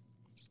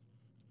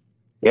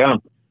 Yeah.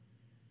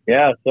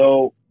 Yeah.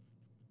 So,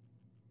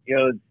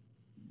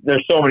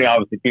 there's so many,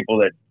 obviously, people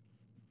that,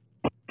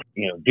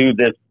 do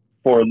this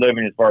for a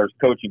living as far as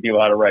coaching people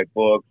how to write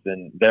books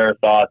and their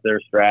thoughts, their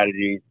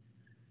strategies.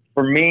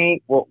 For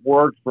me, what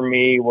worked for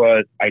me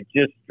was I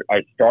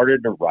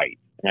started to write,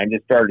 and I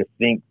just started to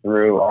think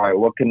through, all right,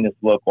 what can this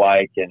look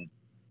like? And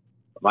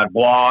my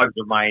blogs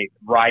or my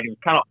writing was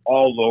kind of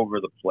all over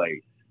the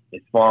place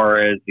as far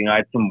as, I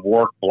had some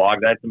work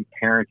blogs, I had some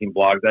parenting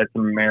blogs, I had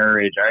some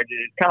marriage,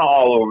 it's kind of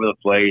all over the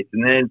place.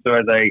 And then, so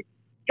as I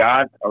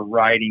got a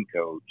writing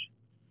coach,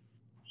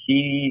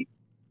 he,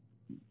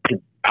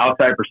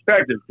 outside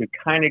perspective, could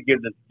kind of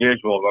give this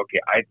visual of,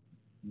 okay,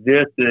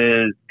 this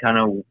is kind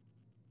of,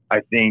 I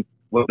think,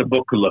 what the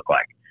book could look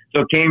like.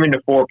 So it came into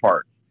 4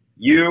 parts.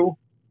 You,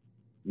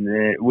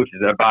 which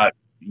is about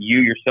you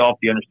yourself,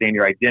 you understand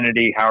your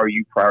identity, how are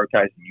you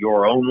prioritizing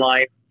your own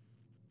life?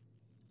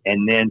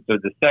 And then, so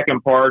the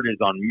second part is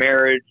on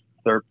marriage,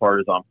 third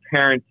part is on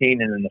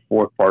parenting, and then the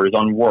fourth part is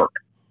on work.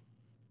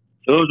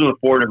 So those are the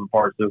 4 different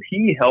parts. So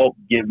he helped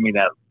give me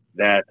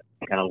that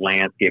kind of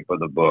landscape of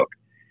the book.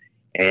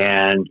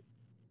 And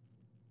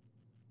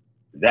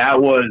that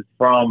was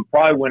from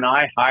probably when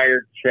I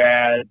hired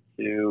Chad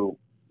to,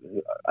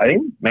 I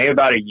think maybe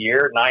about a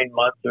year, 9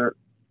 months, or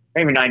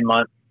maybe 9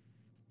 months,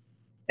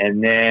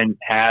 and then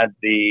had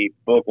the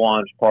book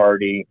launch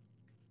party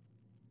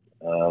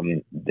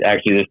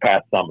actually this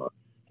past summer.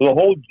 So the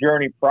whole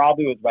journey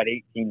probably was about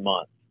 18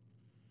 months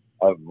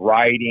of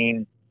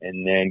writing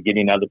and then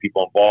getting other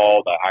people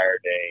involved. I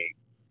hired a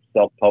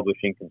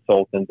self-publishing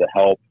consultant to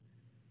help,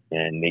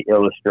 and the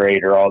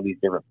illustrator, all these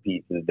different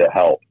pieces to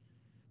help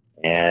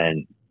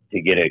and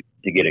to get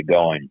it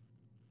going.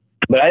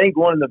 But I think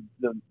one of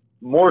the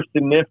more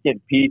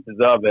significant pieces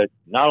of it,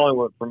 not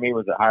only for me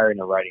was it hiring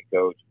a writing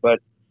coach, but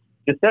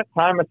to set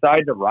time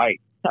aside to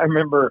write. I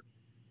remember,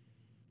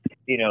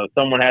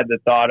 someone had the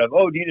thought of,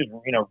 do you just,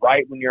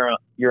 write when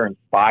you're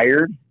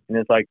inspired? And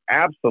it's like,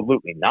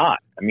 absolutely not.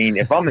 I mean,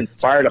 if I'm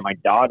inspired at my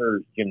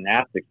daughter's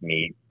gymnastics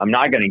meet, I'm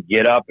not going to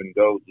get up and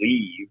go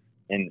leave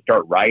and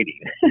start writing.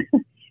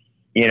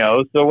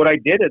 So what I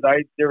did is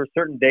there were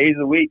certain days of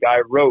the week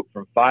I wrote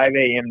from 5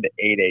 a.m. to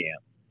 8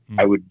 a.m.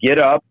 I would get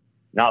up,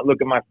 not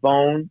look at my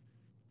phone,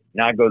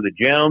 not go to the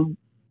gym.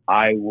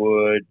 I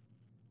would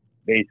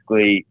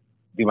basically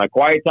do my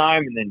quiet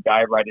time and then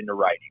dive right into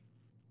writing.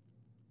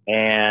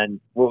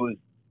 And what was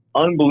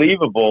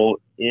unbelievable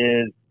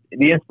is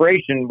the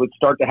inspiration would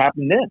start to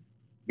happen then,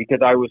 because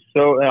I was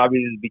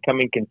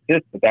becoming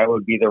consistent. That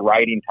would be the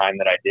writing time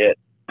that I did.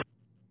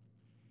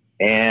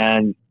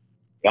 And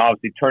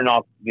obviously turning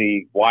off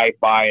the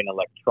Wi-Fi and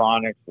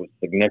electronics was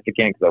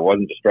significant because I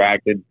wasn't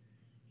distracted.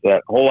 So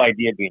that whole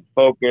idea of being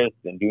focused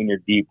and doing your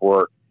deep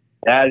work,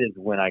 that is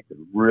when I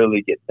could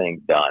really get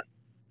things done,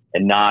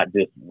 and not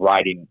just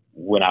writing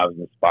when I was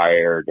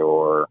inspired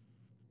or,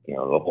 the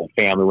whole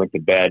family went to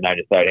bed and I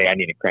decided, hey, I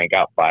need to crank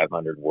out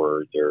 500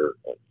 words or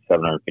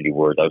 750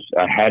 words.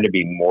 I had to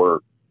be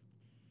more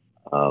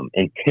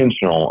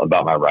intentional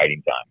about my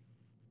writing time.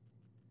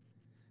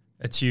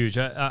 It's huge.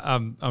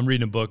 I'm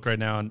reading a book right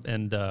now,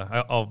 and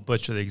I'll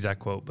butcher the exact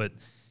quote, but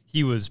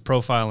he was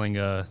profiling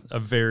a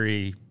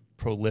very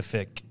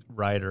prolific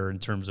writer in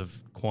terms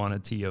of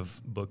quantity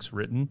of books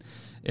written,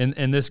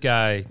 and this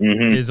guy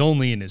is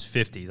only in his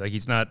 50s. Like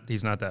he's not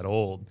that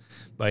old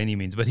by any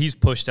means, but he's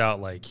pushed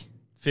out like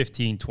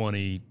 15,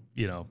 20,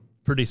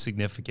 pretty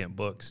significant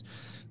books.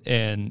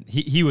 And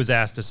he was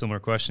asked a similar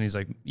question. He's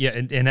like, yeah,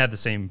 and had the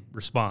same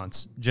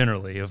response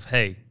generally of,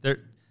 hey,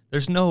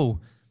 there's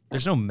no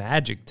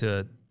magic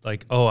to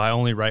like, I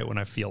only write when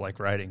I feel like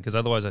writing, because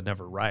otherwise I'd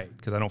never write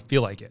because I don't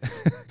feel like it.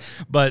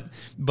 but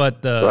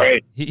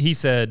right. he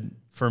said,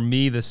 for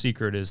me, the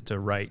secret is to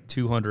write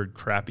 200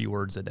 crappy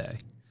words a day.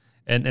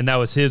 And that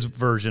was his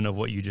version of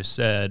what you just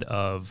said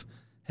of,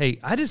 hey,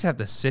 I just have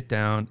to sit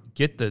down,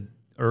 get the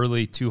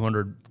early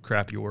 200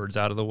 crappy words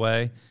out of the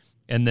way.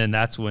 And then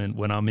that's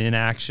when I'm in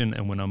action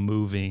and when I'm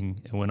moving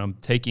and when I'm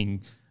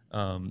taking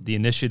the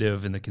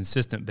initiative and the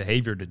consistent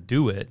behavior to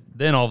do it,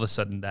 then all of a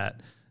sudden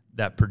that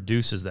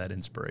produces that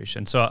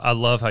inspiration. So I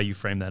love how you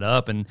frame that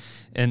up. And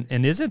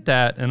isn't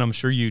that, and I'm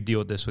sure you deal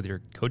with this with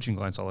your coaching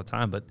clients all the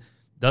time, but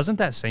doesn't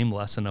that same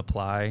lesson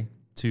apply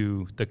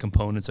to the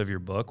components of your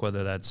book,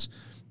 whether that's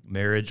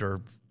marriage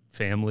or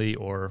family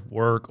or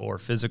work or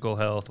physical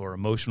health or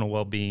emotional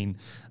well-being?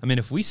 I mean,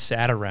 if we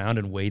sat around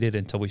and waited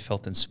until we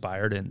felt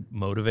inspired and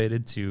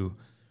motivated to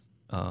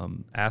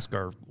ask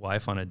our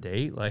wife on a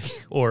date,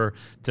 or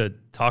to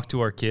talk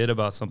to our kid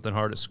about something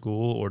hard at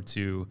school, or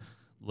to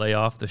lay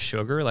off the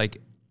sugar,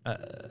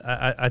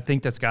 I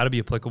think that's got to be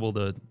applicable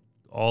to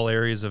all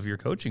areas of your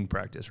coaching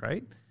practice,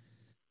 right?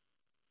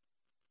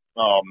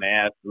 Oh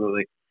man,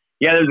 absolutely.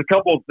 Yeah, there's a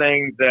couple of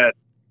things that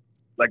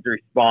I'd like to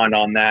respond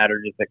on that, or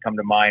just that come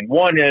to mind.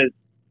 One is,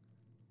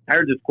 I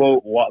heard this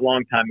quote a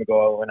long time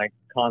ago, and I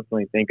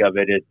constantly think of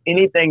it, is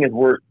anything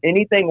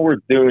worth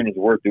doing is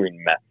worth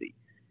doing messy.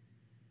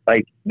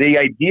 Like, the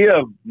idea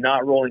of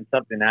not rolling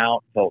something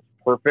out till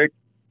it's perfect,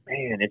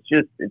 man, it's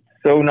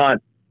so not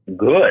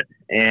good.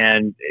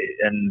 And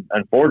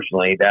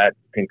unfortunately, that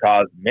can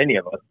cause many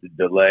of us to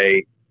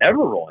delay ever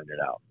rolling it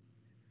out.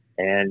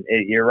 And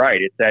you're right.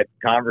 It's that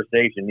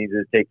conversation needs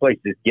to take place.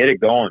 Just get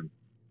it going.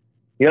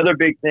 The other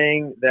big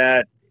thing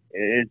that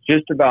is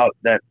just about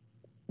that,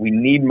 we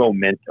need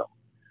momentum.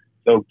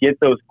 So get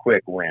those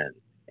quick wins.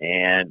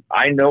 And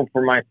I know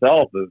for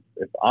myself,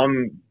 if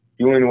I'm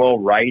doing well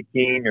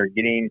writing or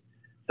getting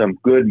some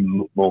good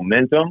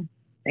momentum,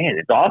 man,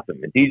 it's awesome.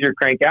 It's easier to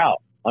crank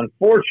out.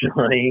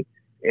 Unfortunately,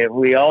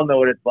 we all know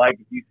what it's like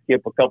if you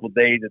skip a couple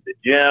days at the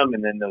gym,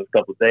 and then those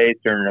couple days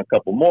turn into a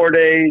couple more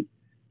days.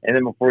 And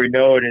then before you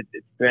know it,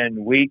 it's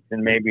been weeks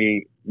and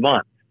maybe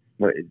months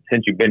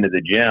since you've been to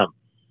the gym.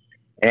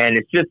 And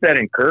it's just that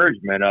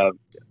encouragement of,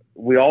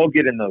 we all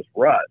get in those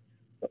ruts.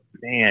 But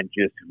man,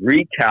 just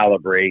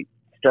recalibrate,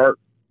 start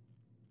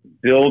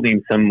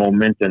building some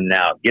momentum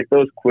now. Get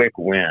those quick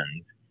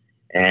wins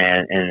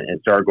and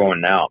start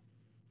going now.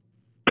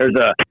 There's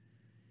a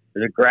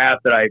graph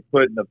that I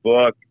put in the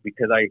book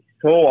because I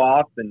so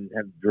often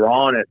have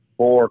drawn it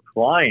for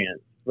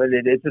clients, but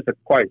it's just a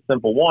quite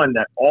simple one,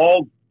 that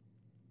all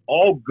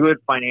good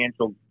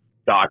financial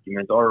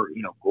documents or,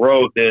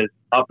 growth is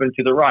up and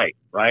to the right,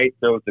 right?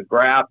 So it's a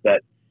graph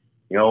that,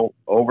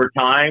 over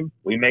time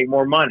we make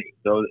more money.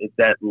 So it's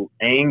that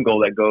angle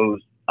that goes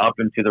up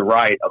and to the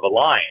right of a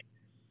line.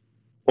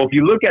 Well, if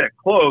you look at it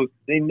close,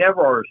 they never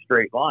are a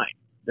straight line.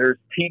 There's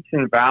peaks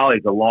and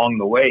valleys along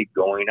the way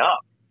going up.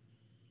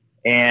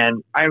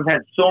 And I've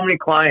had so many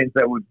clients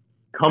that would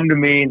come to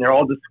me and they're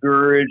all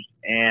discouraged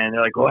and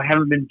they're like, "Oh, I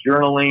haven't been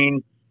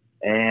journaling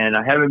and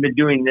I haven't been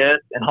doing this."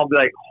 And I'll be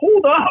like,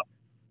 "Hold up.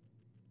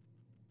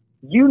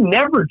 You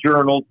never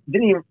journaled,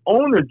 didn't even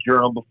own a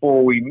journal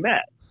before we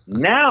met.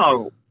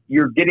 Now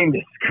you're getting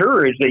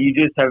discouraged that you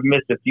just have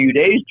missed a few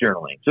days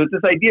journaling." So it's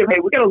this idea of, hey,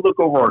 we got to look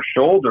over our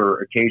shoulder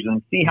occasionally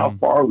and see how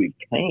far we've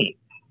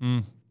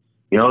came.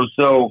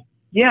 So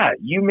yeah,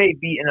 you may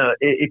be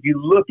if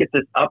you look at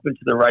this up and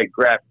to the right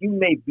graph, you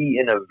may be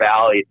in a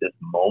valley at this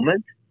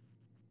moment.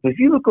 But if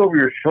you look over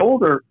your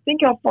shoulder,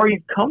 think how far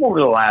you've come over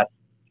the last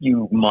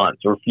few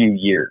months or few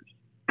years.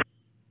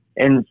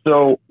 And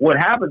so what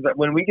happens that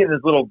when we get in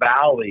this little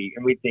valley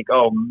and we think,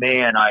 "Oh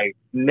man, I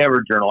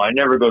never journal, I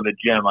never go to the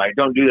gym, I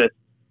don't do this,"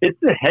 it's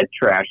the head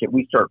trash that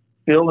we start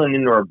filling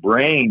into our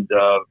brains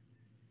of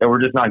that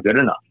we're just not good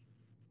enough.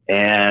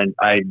 And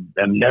I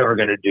am never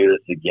going to do this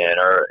again,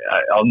 or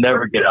I'll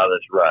never get out of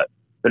this rut.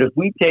 But if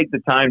we take the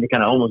time to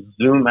kind of almost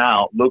zoom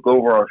out, look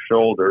over our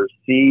shoulders,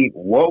 see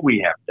what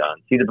we have done,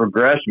 see the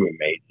progression we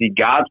made, see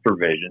God's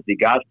provision, see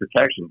God's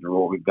protection through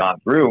what we've gone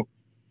through,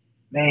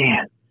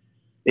 man,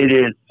 it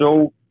is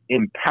so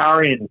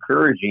empowering and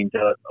encouraging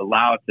to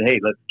allow us to, hey,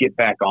 let's get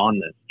back on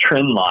this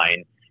trend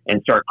line and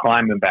start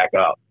climbing back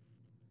up.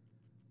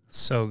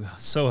 So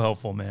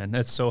helpful, man.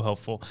 That's so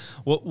helpful.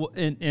 Well,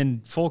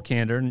 in full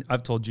candor, and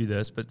I've told you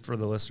this, but for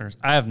the listeners,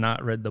 I have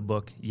not read the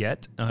book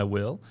yet. I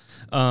will.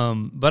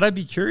 But I'd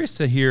be curious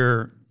to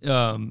hear,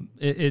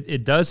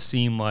 it does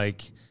seem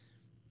like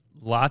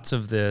lots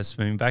of this,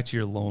 back to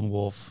your lone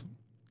wolf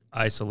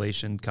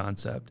isolation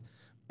concept,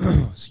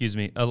 excuse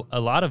me, a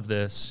lot of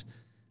this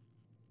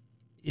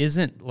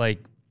isn't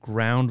like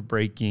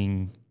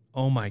groundbreaking,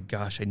 oh my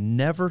gosh, I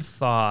never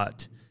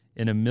thought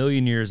in a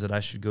million years that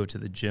I should go to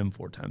the gym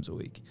 4 times a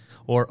week.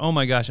 Or, oh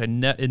my gosh, it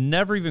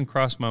never even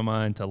crossed my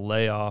mind to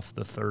lay off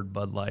the 3rd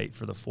Bud Light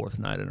for the 4th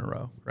night in a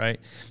row,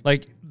 right?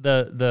 Like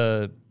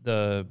the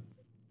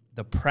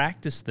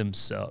practices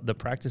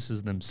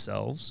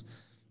themselves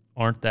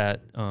aren't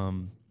that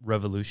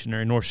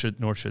revolutionary, nor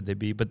should they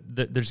be. But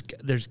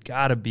there's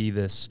got to be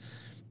this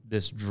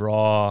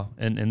draw,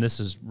 and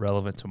this is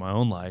relevant to my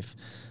own life,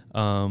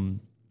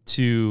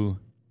 to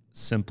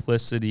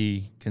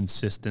simplicity,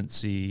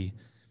 consistency,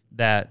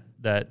 that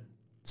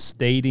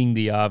stating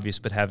the obvious,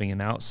 but having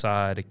an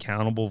outside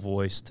accountable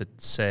voice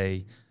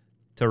to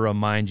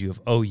remind you of,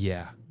 oh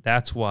yeah,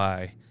 that's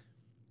why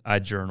I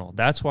journal.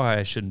 That's why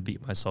I shouldn't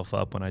beat myself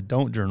up when I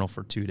don't journal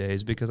for 2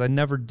 days, because I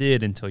never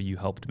did until you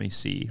helped me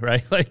see,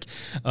 right? Like,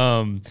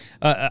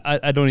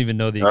 I don't even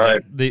know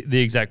the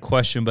exact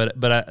question, but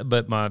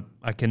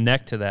I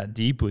connect to that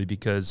deeply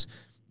because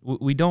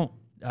we don't.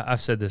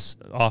 I've said this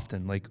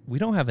often. Like, we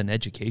don't have an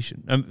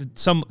education.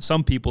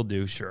 Some people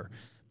do, sure,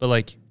 but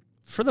like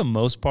for the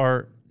most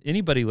part,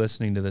 anybody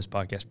listening to this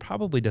podcast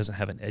probably doesn't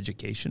have an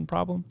education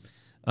problem.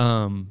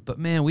 But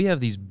man, we have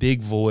these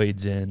big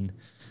voids in.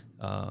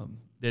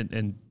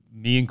 And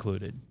me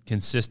included,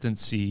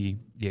 consistency,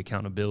 the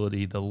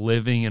accountability, the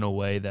living in a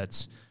way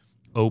that's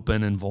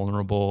open and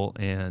vulnerable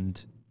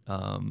and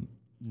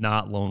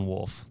not lone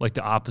wolf, like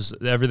the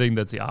opposite, everything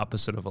that's the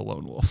opposite of a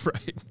lone wolf,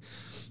 right?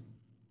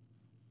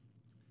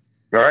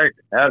 Right,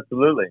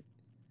 absolutely.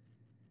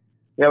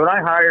 Yeah, when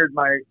I hired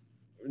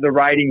the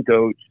writing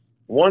coach,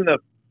 one of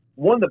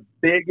the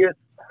biggest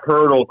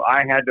hurdles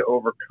I had to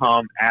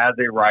overcome as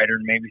a writer,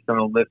 and maybe some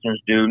of the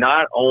listeners do,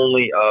 not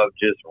only of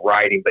just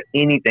writing, but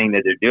anything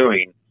that they're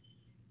doing,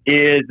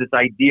 is this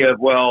idea of,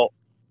 well,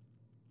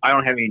 I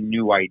don't have any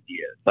new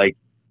ideas. Like,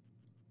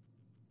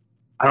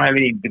 I don't have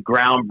any the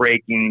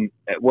groundbreaking.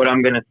 What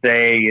I'm going to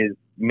say is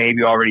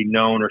maybe already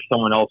known or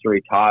someone else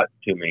already taught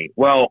to me.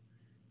 Well,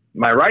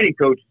 my writing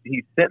coach,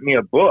 he sent me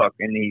a book,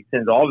 and he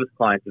sends all of his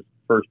clients his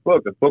first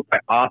book, a book by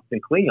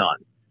Austin Kleon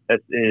that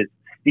is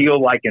Steal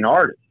Like an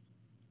Artist.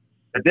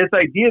 But this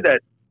idea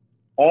that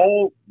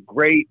all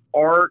great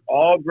art,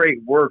 all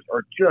great works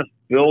are just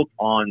built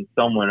on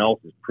someone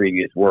else's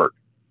previous work,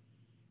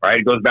 right?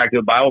 It goes back to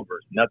the Bible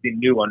verse, nothing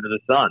new under the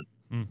sun.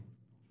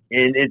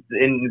 And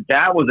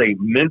that was a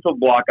mental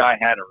block I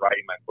had in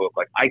writing my book.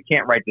 Like, I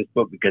can't write this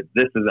book because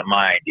this isn't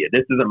my idea.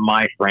 This isn't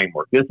my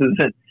framework. This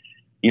isn't,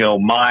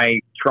 my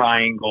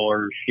triangle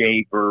or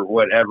shape or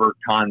whatever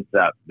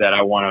concept that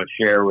I want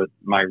to share with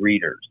my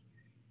readers.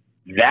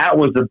 That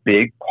was a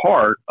big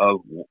part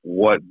of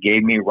what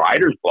gave me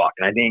writer's block.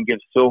 And I think it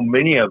gives so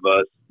many of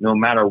us, no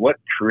matter what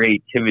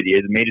creativity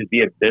is, it may just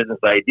be a business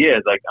idea.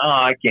 It's like,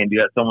 I can't do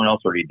that. Someone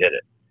else already did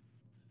it.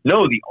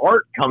 No, the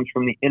art comes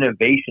from the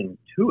innovation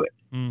to it.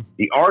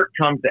 The art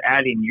comes to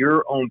adding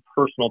your own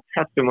personal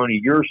testimony,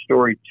 your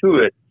story to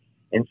it.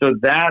 And so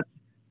that's,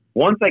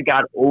 once I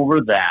got over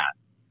that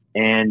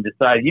and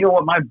decided, you know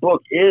what, my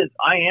book is,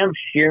 I am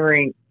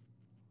sharing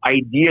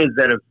ideas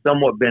that have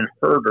somewhat been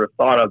heard or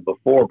thought of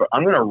before, but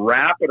I'm going to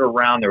wrap it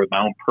around there with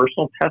my own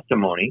personal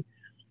testimony,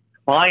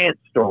 client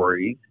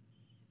stories,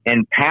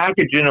 and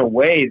package in a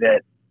way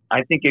that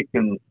I think it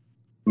can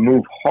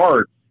move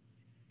hearts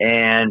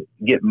and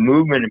get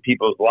movement in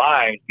people's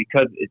lives,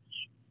 because it's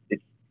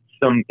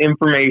some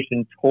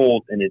information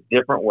told in a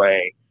different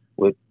way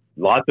with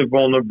lots of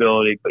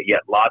vulnerability, but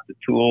yet lots of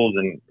tools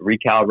and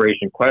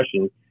recalibration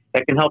questions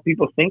that can help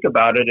people think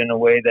about it in a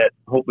way that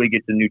hopefully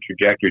gets a new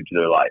trajectory to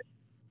their life.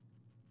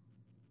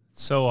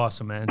 So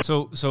awesome, man.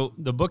 So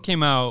the book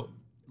came out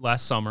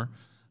last summer.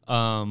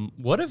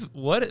 What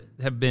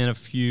have been a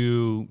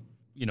few,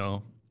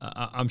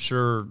 I'm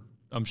sure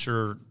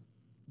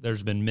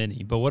there's been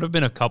many, but what have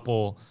been a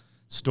couple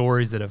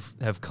stories that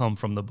have come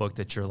from the book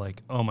that you're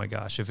like, oh my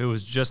gosh, if it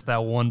was just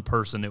that one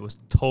person, it was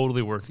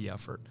totally worth the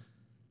effort?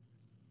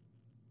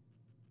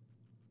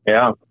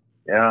 Yeah.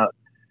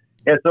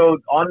 So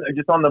on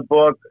the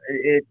book,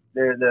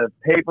 the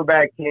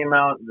paperback came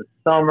out in the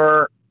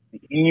summer.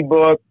 The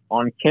ebook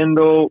on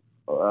Kindle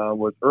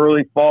was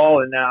early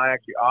fall, and now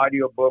actually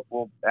audiobook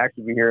will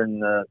actually be here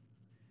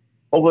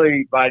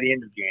hopefully by the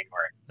end of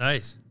January.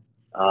 Nice.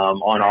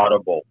 On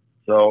Audible.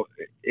 So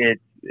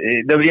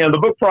the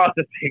book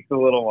process takes a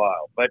little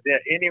while, but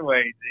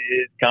anyways,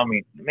 it's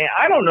coming. Man,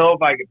 I don't know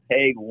if I could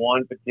peg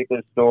one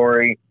particular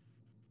story.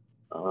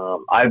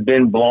 I've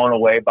been blown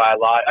away by a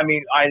lot. I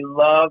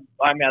love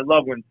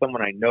when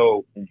someone I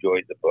know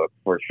enjoys the book,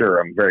 for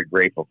sure. I'm very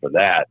grateful for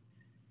that.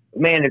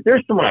 Man, if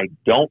there's someone I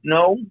don't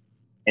know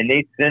and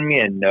they send me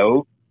a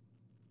note,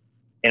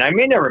 and I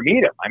may never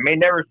meet them, I may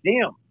never see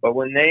them, but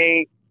when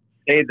they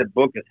say the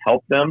book has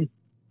helped them,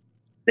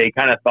 they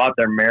kind of thought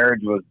their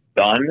marriage was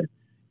done,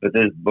 but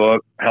this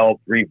book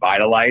helped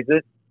revitalize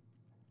it.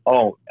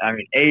 Oh,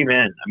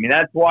 amen.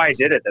 That's why I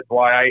did it. That's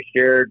why I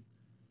shared,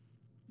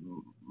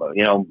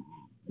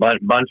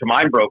 bunch of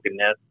my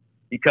brokenness,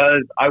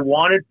 because I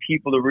wanted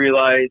people to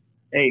realize,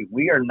 hey,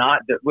 we're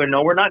not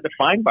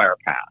defined by our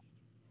past.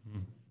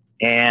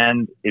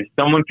 And if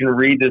someone can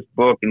read this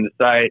book and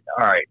decide,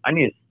 all right, I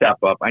need to step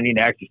up. I need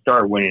to actually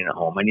start winning at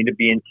home. I need to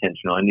be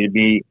intentional. I need to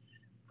be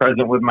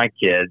present with my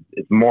kids.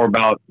 It's more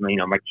about,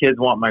 my kids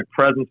want my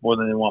presence more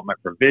than they want my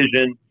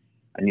provision.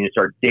 I need to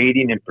start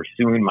dating and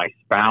pursuing my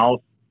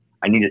spouse.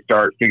 I need to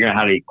start figuring out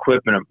how to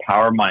equip and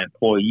empower my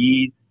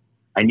employees.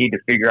 I need to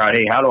figure out,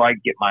 hey, how do I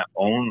get my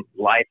own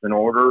life in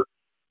order?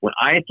 When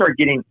I start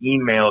getting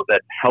emails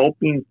that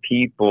helping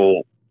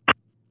people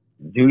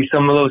do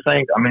some of those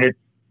things,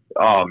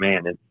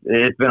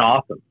 it's been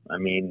awesome. I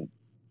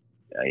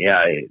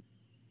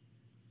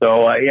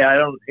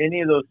don't, any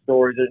of those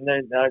stories,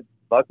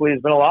 luckily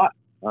there's been a lot.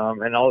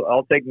 And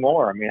I'll take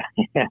more.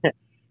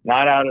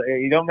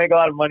 You don't make a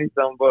lot of money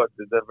selling books.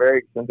 It's a very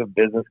expensive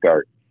business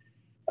card.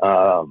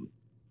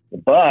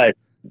 But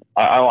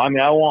I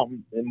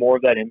want more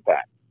of that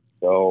impact.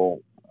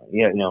 So,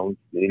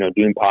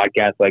 doing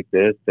podcasts like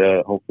this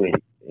to hopefully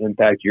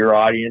impact your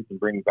audience and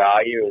bring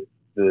value is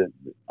the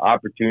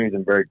opportunities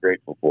I'm very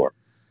grateful for.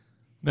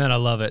 Man, I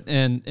love it.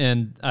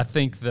 And I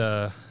think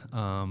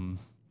I'm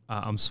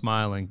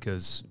smiling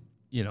because,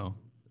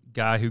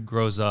 guy who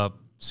grows up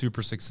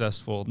super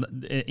successful,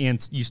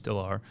 and you still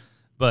are,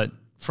 but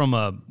from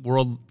a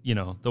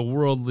the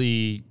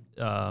worldly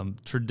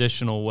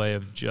traditional way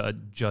of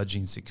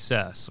judging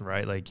success,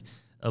 right? Like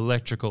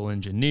electrical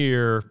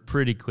engineer,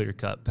 pretty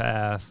clear-cut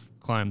path,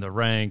 climb the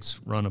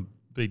ranks, run a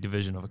big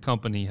division of a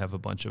company, have a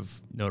bunch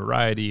of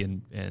notoriety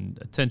and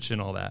attention,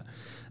 all that.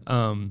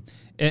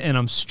 And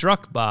I'm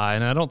struck by,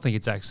 and I don't think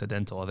it's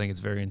accidental, I think it's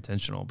very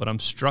intentional, but I'm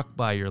struck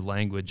by your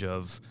language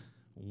of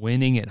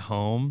winning at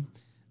home,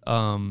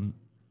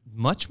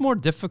 much more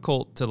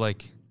difficult to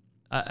like.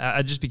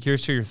 I'd just be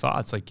curious to your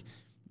thoughts. Like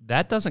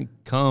that doesn't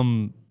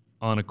come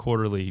on a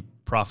quarterly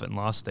profit and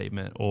loss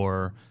statement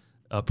or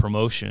a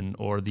promotion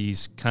or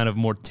these kind of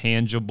more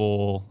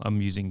tangible,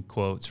 I'm using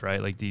quotes,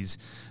 right? Like these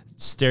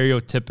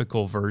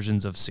stereotypical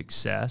versions of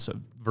success,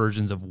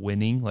 versions of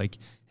winning. Like,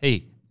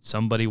 hey,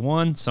 somebody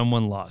won,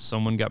 someone lost,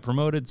 someone got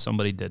promoted,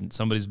 somebody didn't,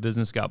 somebody's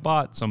business got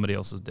bought, somebody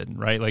else's didn't,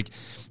 right? Like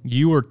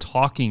you were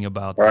talking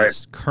about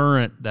this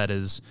current that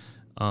is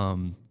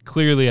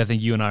clearly, I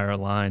think you and I are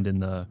aligned in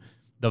the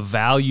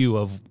value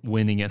of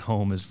winning at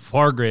home is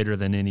far greater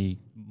than any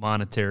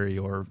monetary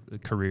or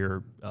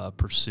career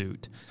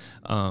pursuit.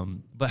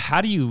 But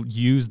how do you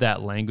use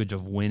that language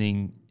of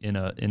winning in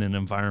an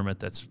environment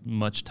that's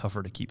much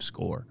tougher to keep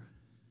score?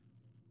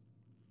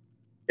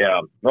 Yeah,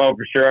 no,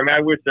 for sure. I mean,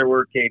 I wish there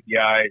were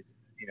KPIs,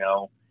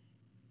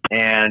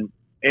 and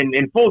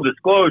in full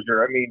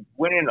disclosure, I mean,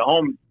 winning at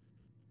home,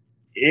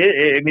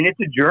 it's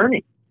a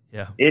journey.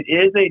 Yeah, it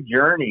is a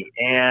journey.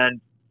 And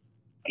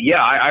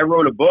yeah, I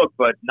wrote a book,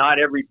 but it's not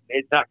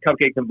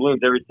cupcakes and balloons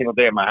every single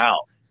day at my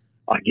house.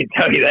 I can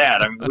tell you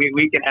that. I mean,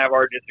 we can have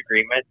our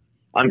disagreements.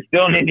 I'm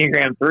still an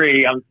Enneagram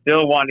 3. I'm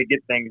still wanting to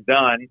get things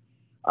done.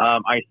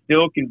 I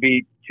still can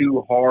be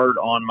too hard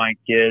on my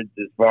kids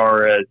as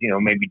far as,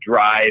 maybe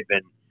drive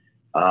and,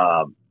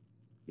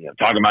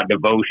 talking about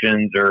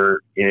devotions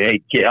or,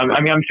 hey, kid. I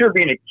mean, I'm sure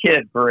being a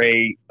kid for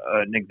an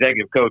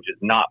executive coach is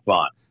not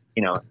fun.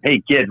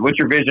 Hey, kids, what's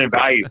your vision and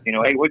values?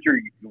 Hey, what's your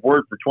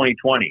word for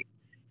 2020?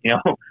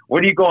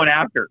 What are you going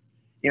after?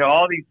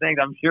 All these things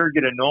I'm sure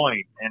get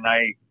annoying, and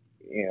I,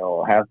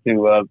 have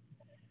to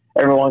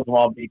every once in a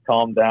while be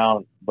calmed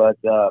down. But,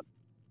 so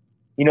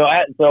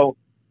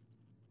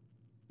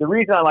the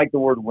reason I like the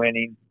word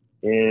winning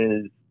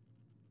is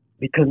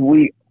because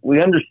we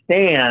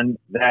understand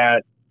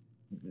that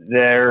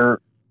there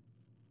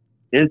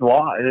is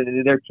loss.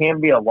 There can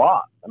be a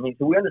loss. I mean,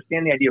 so we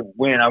understand the idea of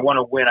win. I want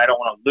to win. I don't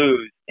want to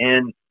lose.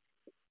 And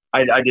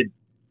I did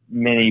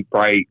many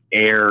probably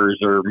errors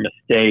or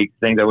mistakes,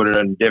 things I would have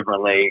done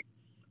differently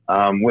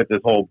with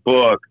this whole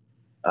book,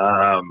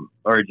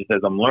 or just as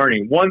I'm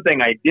learning. One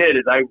thing I did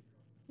is I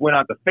went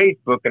out to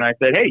Facebook and I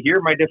said, hey, here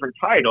are my different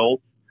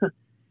titles.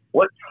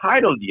 What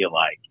title do you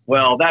like?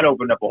 Well, that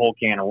opened up a whole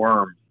can of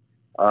worms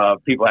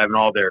of people having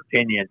all their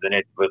opinions, and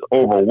it was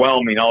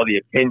overwhelming, all the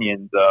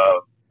opinions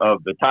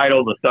of the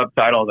title, the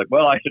subtitle. I was like,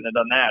 well, I shouldn't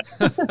have done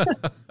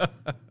that.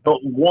 But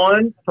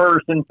one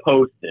person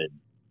posted,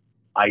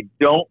 I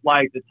don't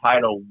like the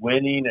title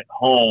winning at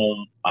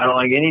home. I don't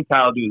like any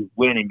title to do with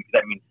winning because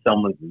that means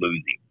someone's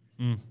losing.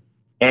 Mm.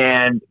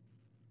 And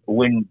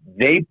when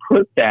they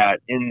put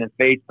that in the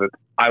Facebook,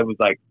 I was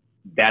like,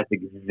 that's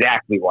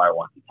exactly why I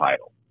want the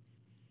title.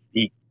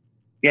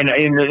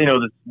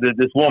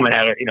 This woman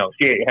had,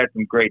 she had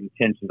some great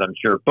intentions, I'm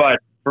sure. But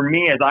for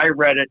me, as I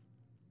read it,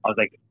 I was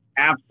like,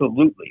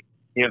 absolutely.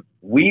 If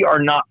we are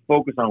not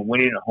focused on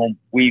winning at home,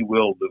 we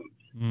will lose.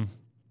 Mm.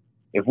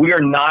 If we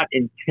are not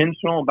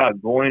intentional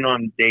about going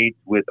on dates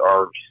with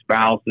our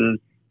spouses,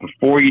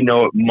 before you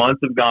know it,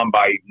 months have gone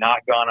by, you've not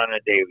gone on a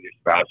date with your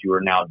spouse, you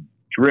are now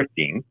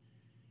drifting.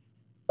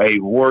 A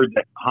word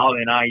that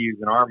Holly and I use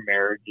in our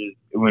marriage is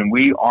when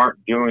we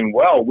aren't doing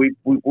well, we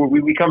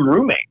become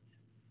roommates.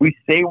 We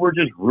say we're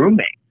just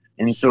roommates.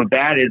 And so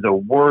that is a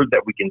word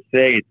that we can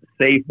say. It's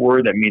a safe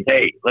word that means,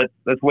 hey,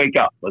 let's wake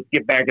up. Let's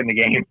get back in the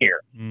game here.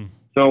 Mm.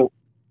 So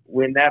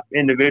when that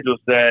individual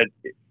said,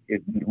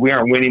 if we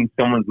aren't winning,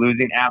 someone's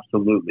losing,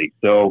 absolutely.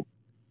 So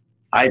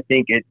I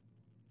think it's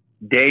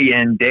day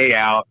in, day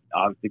out.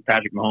 Obviously,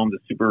 Patrick Mahomes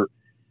is super,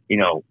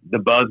 the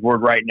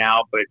buzzword right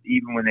now. But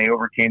even when they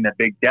overcame that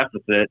big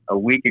deficit a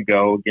week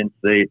ago against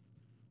the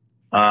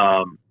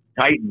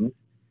Titans,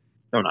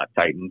 no, not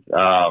Titans.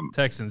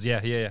 Texans,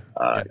 yeah.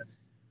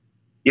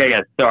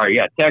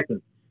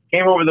 Texans.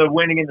 Came over the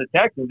win against the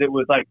Texans. It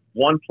was like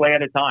one play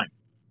at a time.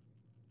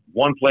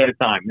 One play at a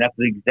time. And that's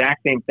the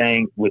exact same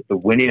thing with the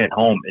winning at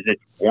home. Is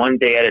it's one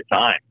day at a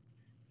time.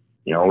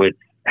 It's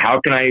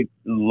how can I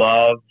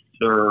love,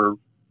 serve,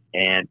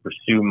 and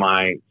pursue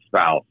my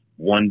spouse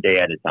one day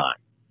at a time.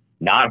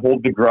 Not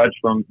hold the grudge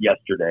from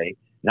yesterday.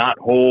 Not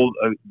hold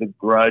the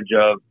grudge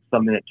of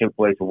something that took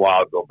place a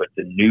while ago, but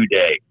it's a new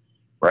day,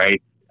 right?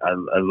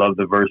 I love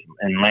the verse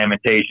in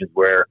Lamentations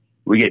where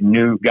we get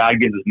God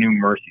gives us new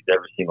mercies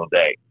every single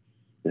day.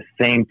 The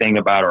same thing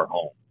about our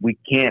home. We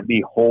can't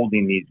be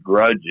holding these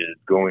grudges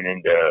going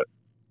into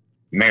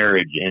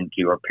marriage,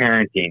 into our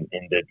parenting,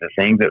 into the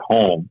things at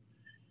home.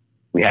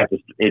 We have to.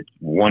 It's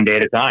one day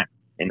at a time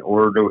in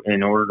order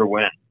to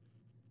win.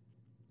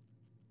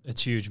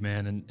 It's huge,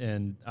 man,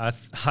 and I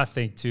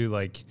think too,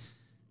 like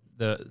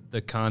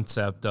the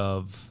concept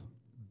of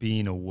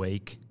being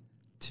awake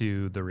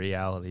to the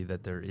reality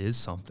that there is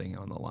something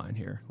on the line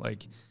here.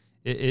 Like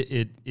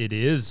it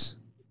is,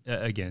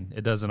 again,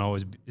 it's not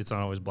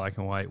always black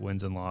and white,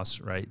 wins and loss,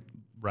 right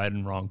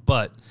and wrong.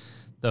 But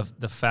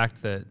the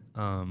fact that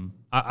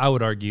I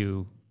would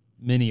argue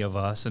many of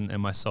us, and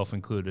myself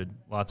included,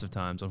 lots of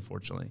times,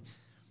 unfortunately,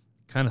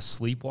 kind of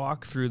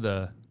sleepwalk through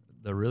the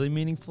the really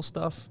meaningful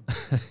stuff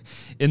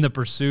in the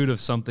pursuit of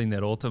something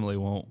that ultimately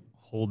won't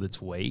hold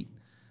its weight,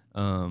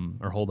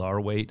 or hold our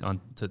weight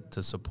on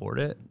to support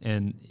it.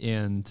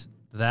 And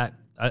that,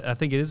 I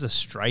think it is a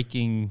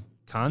striking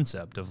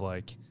concept of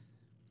like,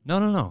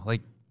 no.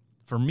 Like,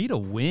 for me to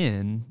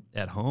win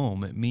at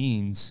home, it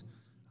means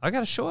I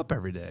got to show up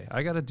every day.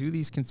 I got to do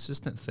these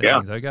consistent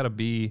things. I got to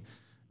be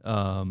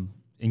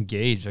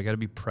engaged. I got to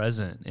be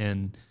present.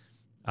 And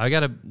I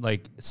got to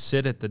like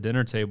sit at the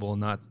dinner table and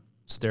not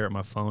stare at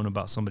my phone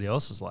about somebody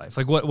else's life,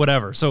 like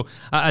whatever. So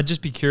I'd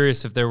just be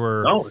curious if there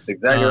were, that's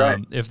exactly right.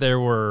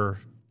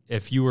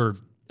 If you were,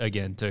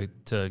 again,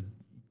 to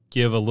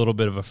give a little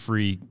bit of a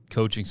free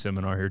coaching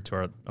seminar here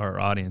to our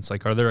audience,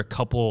 like, are there a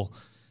couple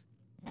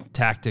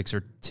tactics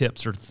or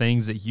tips or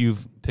things that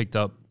you've picked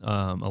up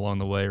along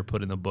the way or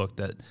put in the book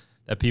that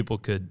people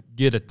could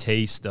get a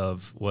taste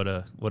of what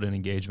an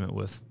engagement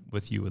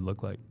with you would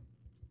look like?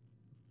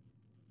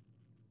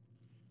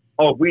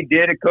 Oh, if we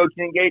did a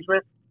coaching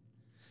engagement?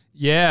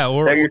 Yeah,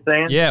 or is that what you're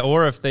saying? Yeah,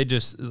 or if they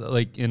just,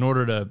 like, in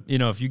order to,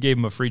 if you gave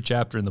them a free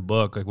chapter in the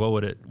book, like, what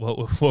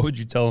would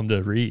you tell them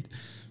to read?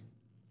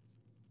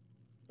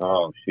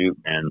 Oh, shoot,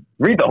 man.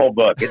 Read the whole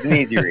book. It's an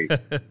easy read.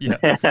 Yeah.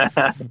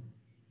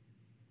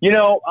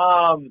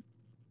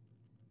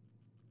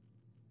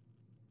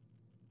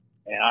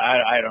 And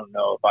I don't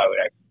know if I would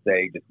actually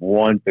say just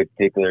one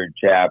particular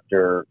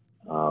chapter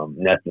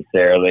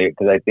necessarily,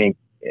 because I think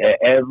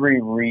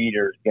every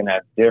reader is going to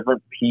have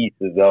different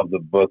pieces of the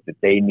book that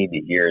they need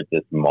to hear at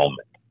this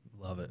moment.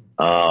 Love it.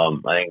 I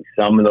think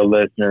some of the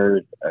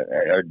listeners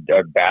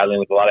are battling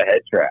with a lot of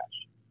head trash.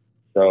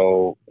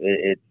 So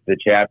it's the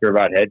chapter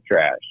about head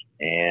trash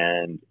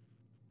and,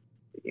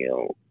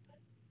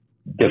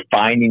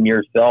 defining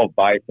yourself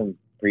by some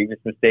previous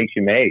mistakes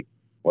you made,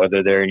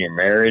 whether they're in your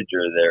marriage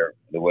or they're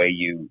the way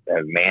you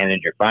have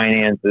managed your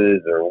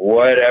finances or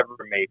whatever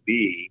it may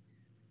be.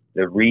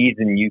 The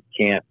reason you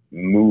can't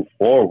move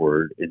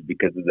forward is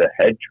because of the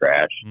head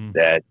trash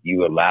that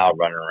you allow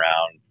running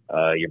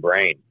around your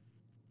brain.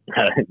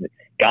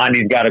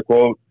 Gandhi's got a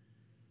quote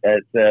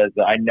that says,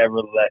 "I never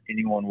let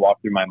anyone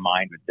walk through my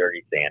mind with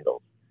dirty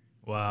sandals."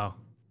 Wow.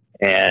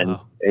 And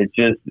it's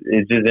just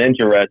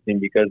interesting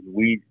because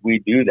we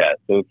do that.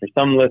 So for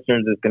some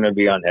listeners, it's going to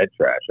be on head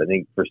trash. I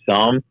think for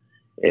some,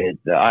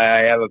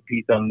 I have a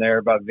piece on there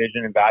about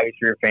vision and values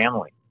for your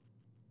family.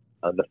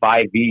 The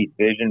 5 V's: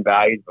 vision,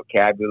 values,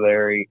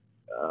 vocabulary,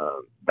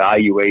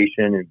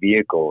 valuation, and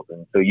vehicles.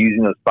 And so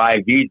using those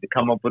 5 V's to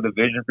come up with a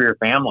vision for your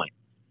family.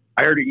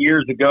 I heard it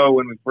years ago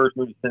when we first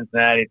moved to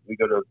Cincinnati. We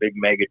go to a big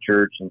mega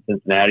church in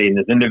Cincinnati, and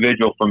this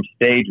individual from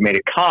stage made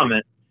a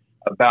comment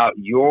about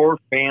your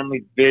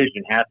family's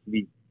vision has to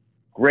be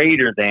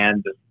greater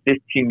than the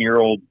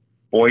 15-year-old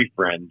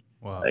boyfriend,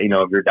 wow.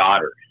 Of your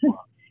daughter.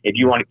 If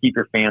you want to keep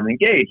your family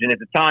engaged. And at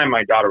the time,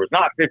 my daughter was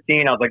not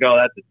 15. I was like, oh,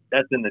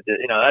 that's in the,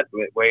 that's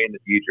way in the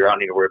future. I don't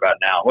need to worry about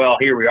it now. Well,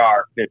 here we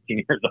are,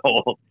 15 years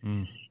old.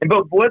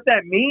 But what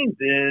that means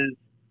is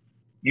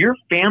your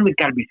family's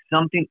got to be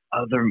something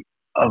of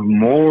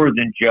more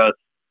than just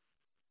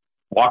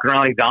walking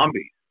around like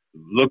zombies,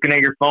 looking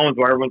at your phones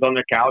while everyone's on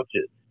their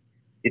couches.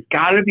 It's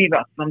got to be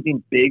about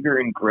something bigger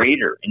and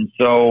greater. And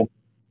so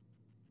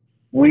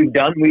we've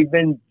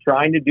been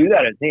trying to do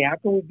that. And say, how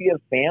can we be a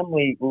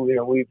family?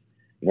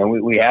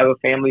 We have a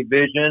family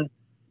vision.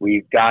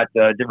 We've got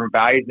different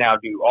values now.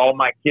 Do all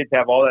my kids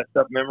have all that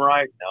stuff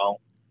memorized? No,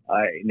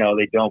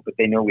 they don't, but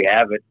they know we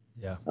have it.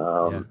 Yeah.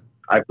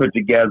 We put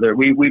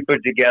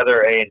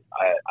together a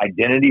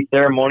identity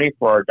ceremony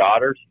for our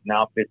daughter. She's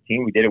now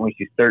 15. We did it when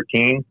she's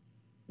 13.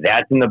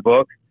 That's in the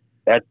book.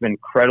 That's been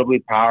incredibly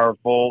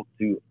powerful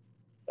to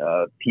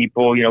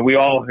people. We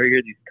all hear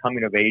these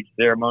coming of age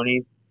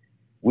ceremonies.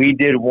 We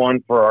did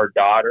one for our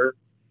daughter,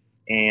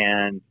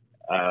 and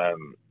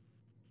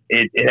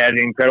it had an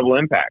incredible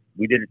impact.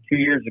 We did it 2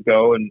 years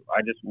ago, and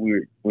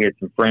we had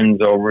some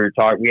friends over.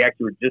 We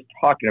actually were just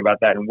talking about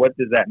that, and what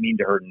does that mean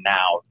to her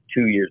now,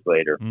 2 years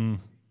later?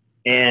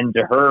 And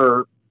to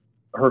her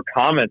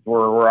comments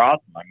were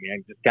awesome. I mean, I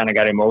just kind of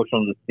got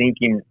emotional just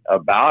thinking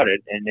about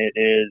it, and it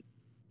is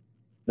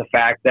the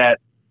fact that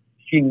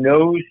she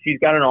knows she's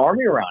got an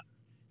army around her.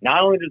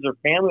 Not only does her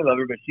family love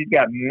her, but she's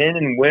got men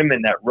and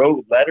women that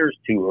wrote letters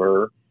to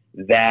her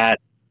that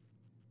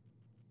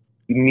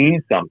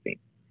mean something.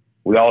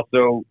 We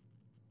also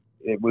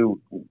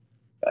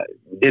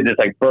did this,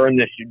 like, burn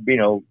the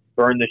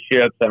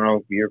ships. I don't know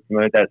if you're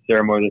familiar with that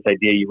ceremony, this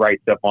idea you write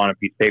stuff on a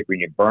piece of paper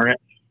and you burn it.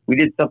 We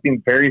did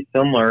something very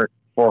similar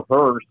for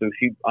her. So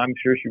I'm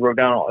sure she wrote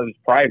down, it was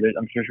private,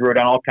 I'm sure she wrote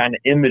down all kinds of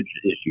image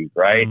issues,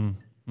 right?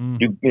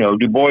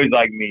 Do boys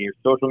like me, or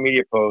social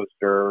media posts,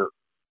 or,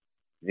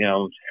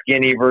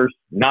 skinny versus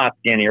not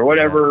skinny, or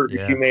whatever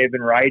she may have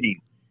been writing.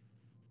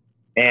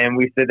 And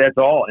we said, that's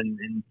all. And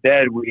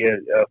instead, we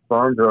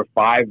affirmed her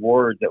 5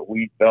 words that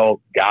we felt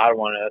God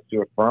wanted us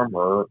to affirm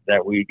her,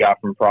 that we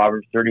got from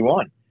Proverbs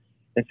 31.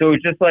 And so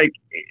it's just like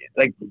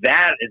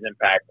that is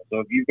impactful. So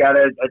if you've got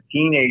a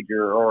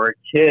teenager or a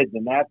kid,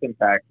 then that's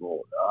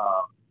impactful.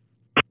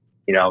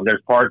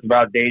 there's parts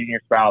about dating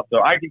your spouse.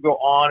 So I could go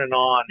on and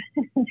on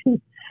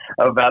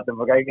about the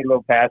book. I get a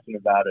little passionate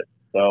about it.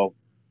 So,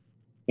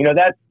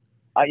 that's,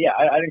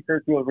 I'd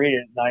encourage people to read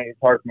it. It's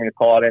hard for me to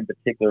call out any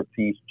particular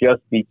piece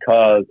just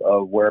because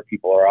of where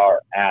people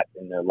are at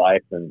in their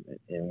life and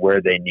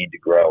where they need to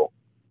grow.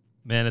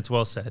 Man, it's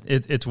well said.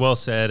 It's well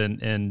said,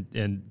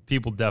 and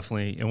people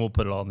definitely, and we'll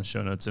put it all in the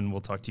show notes, and we'll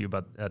talk to you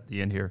about at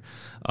the end here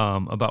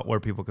about where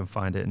people can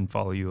find it and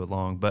follow you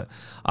along. But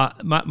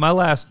my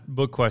last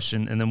book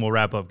question, and then we'll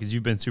wrap up because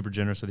you've been super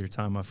generous with your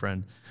time, my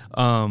friend,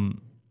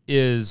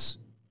 is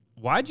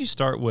why'd you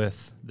start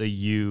with the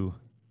you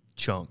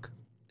chunk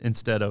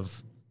instead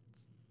of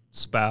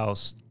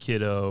spouse,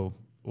 kiddo,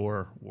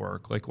 or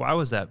work? Like, why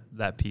was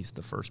that piece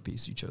the first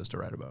piece you chose to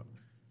write about?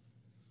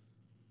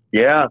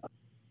 Yeah,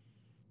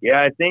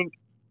 I think,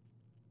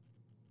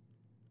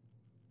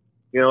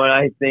 and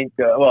I think,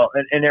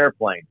 an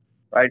airplane,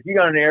 right? If you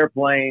got an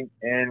airplane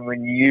and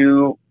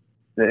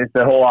it's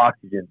the whole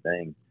oxygen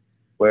thing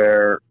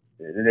where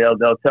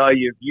they'll tell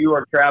you if you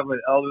are traveling with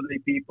elderly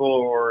people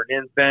or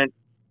an infant,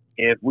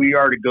 if we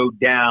are to go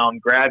down,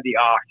 grab the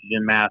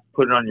oxygen mask,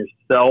 put it on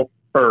yourself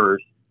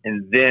first,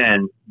 and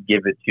then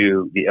give it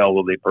to the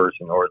elderly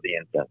person or the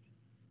infant.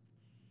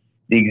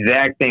 The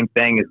exact same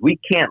thing is we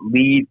can't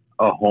lead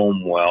a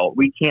home well.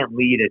 We can't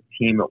lead a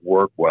team at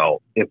work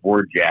well if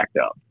we're jacked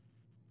up.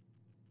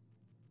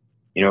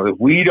 If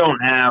we don't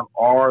have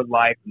our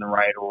life in the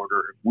right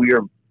order,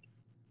 if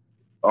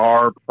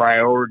our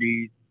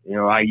priorities,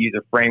 I use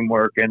a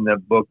framework in the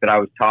book that I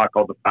was taught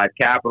called the 5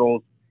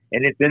 Capitals,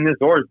 and it's in this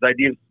order. It's the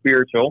idea of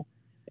spiritual,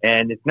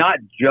 and it's not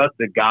just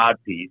a God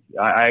piece.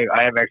 I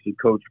have actually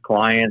coached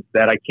clients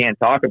that I can't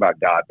talk about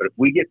God, but if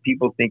we get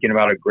people thinking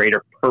about a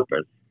greater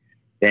purpose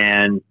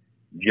than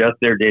just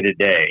their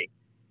day-to-day,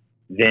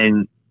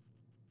 then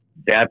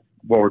that's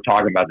what we're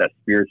talking about, that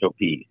spiritual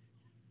piece.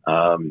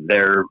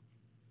 There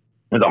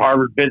was a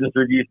Harvard Business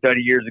Review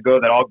study years ago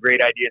that all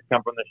great ideas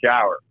come from the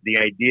shower. The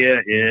idea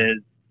is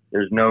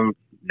there's no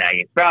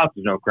nagging spouse,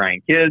 there's no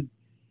crying kids,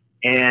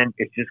 and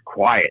it's just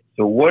quiet.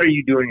 So what are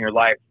you doing in your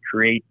life to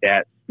create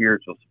that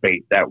spiritual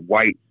space, that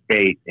white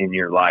space in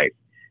your life?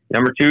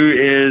 Number 2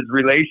 is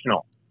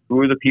relational. Who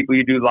are the people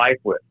you do life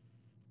with?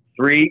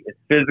 3 is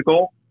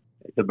physical.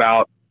 It's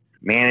about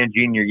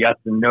managing your yes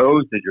and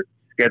no's. Does your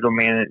schedule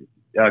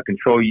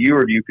control you,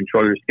 or do you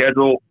control your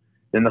schedule?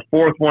 Then the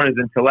 4th one is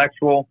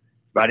intellectual,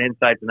 about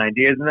insights and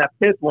ideas, and that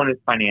 5th one is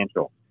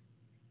financial.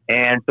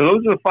 And so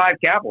those are the 5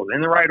 capitals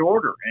in the right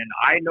order. And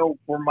I know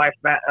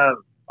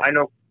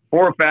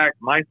for a fact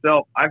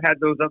myself, I've had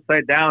those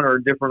upside down or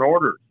in different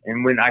orders.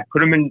 And when I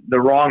put them in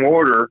the wrong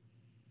order,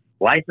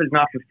 life is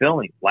not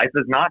fulfilling. Life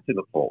is not to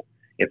the full.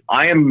 If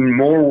I am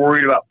more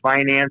worried about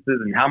finances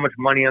and how much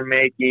money I'm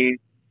making,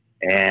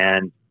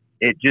 and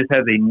it just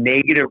has a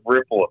negative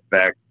ripple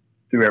effect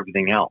through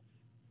everything else.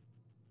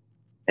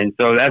 And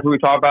so that's what we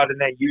talk about in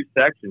that youth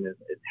section is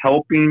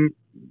helping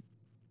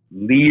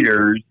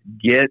leaders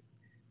get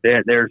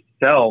their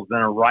selves in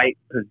a right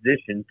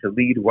position to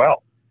lead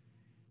well.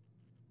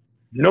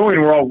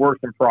 Knowing we're all works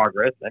in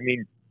progress. I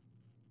mean,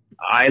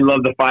 I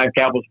love the 5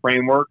 Capitals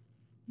framework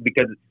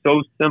because it's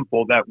so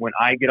simple that when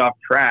I get off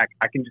track,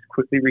 I can just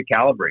quickly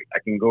recalibrate. I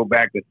can go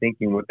back to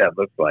thinking what that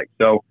looks like.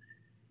 So,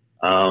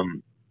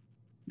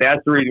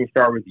 that's the reason we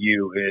start with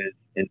you is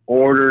in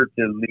order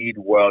to lead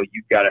well,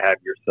 you've got to have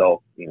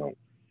yourself,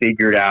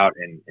 figured out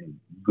and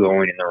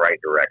going in the right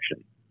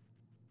direction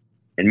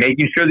and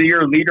making sure that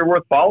you're a leader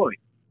worth following.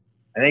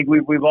 I think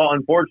we've all,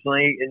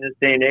 unfortunately, in this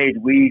day and age,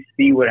 we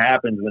see what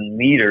happens when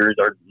leaders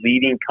are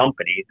leading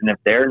companies. And if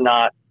they're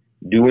not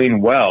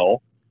doing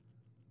well,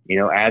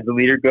 as the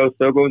leader goes,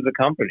 so goes the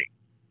company,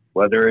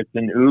 whether it's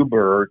an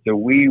Uber or it's a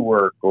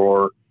WeWork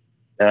or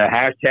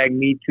hashtag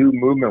Me Too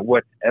movement,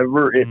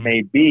 whatever it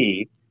may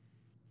be.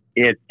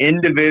 If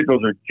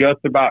individuals are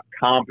just about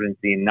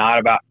competency and not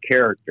about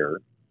character,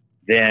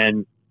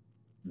 then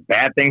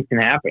bad things can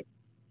happen.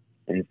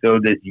 And so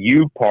this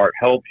you part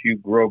helps you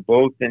grow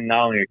both in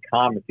not only your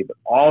competency, but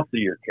also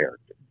your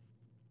character.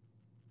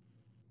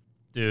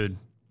 Dude,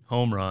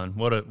 home run.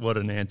 What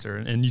an answer.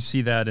 And you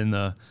see that in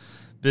the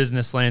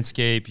business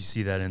landscape. You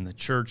see that in the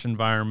church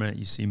environment.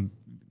 You see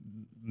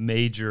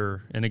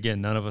major, and again,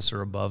 none of us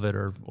are above it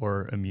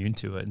or immune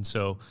to it. And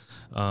so,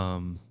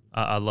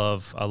 I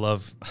love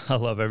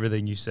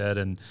everything you said,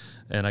 and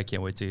I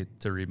can't wait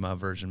to read my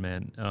version,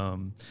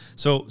 man.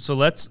 So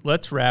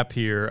let's wrap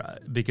here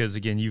because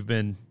again, you've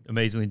been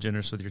amazingly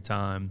generous with your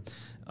time,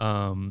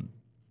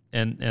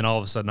 and all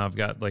of a sudden I've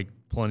got like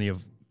plenty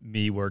of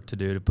me work to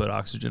do to put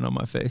oxygen on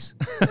my face.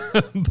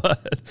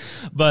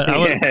 but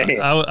I you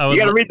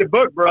got to read the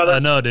book, brother. I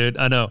know, dude.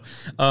 I know.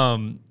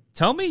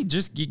 Tell me,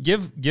 just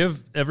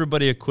give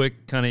everybody a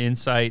quick kind of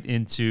insight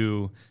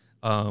into.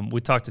 We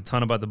talked a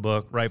ton about the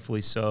book,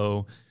 rightfully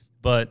so.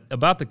 But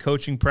about the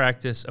coaching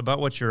practice, about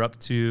what you're up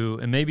to,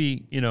 and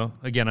maybe,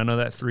 again, I know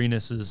that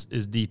threeness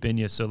is deep in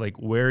you. So, like,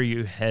 where are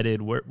you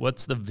headed?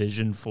 What's the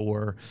vision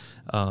for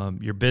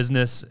your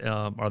business?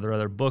 Are there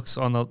other books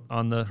on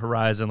the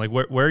horizon? Like,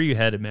 where are you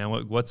headed, man?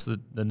 What's the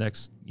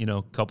next,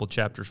 couple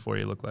chapters for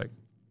you look like?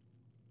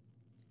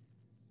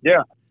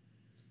 Yeah.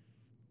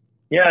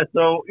 Yeah.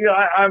 So,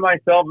 I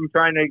myself am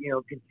trying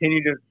to,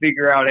 continue to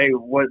figure out, hey,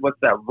 what's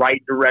that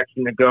right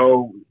direction to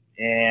go,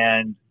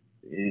 and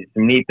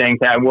some neat things.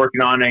 I'm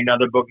working on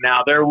another book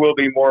now. There will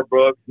be more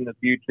books in the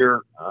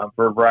future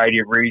for a variety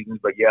of reasons,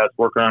 but yes,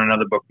 working on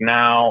another book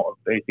now,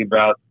 basically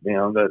about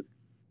the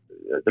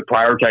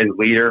prioritized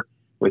leader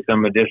with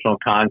some additional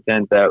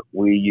content that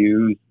we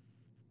use.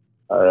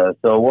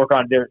 So work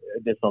on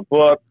additional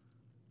books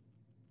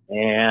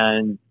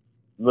and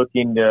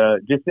looking to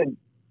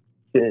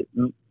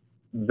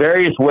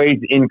various ways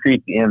to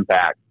increase the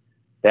impact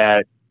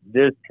that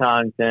this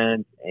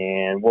content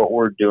and what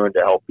we're doing to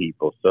help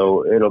people.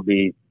 So it'll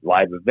be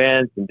live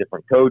events and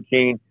different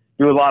coaching,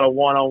 do a lot of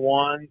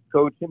one-on-one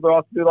coaching, but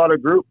also do a lot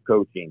of group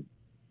coaching.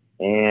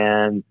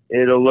 And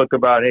it'll look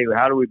about, hey,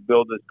 how do we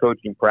build this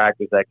coaching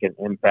practice that can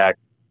impact,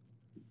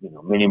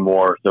 many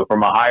more? So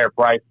from a higher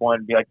price point,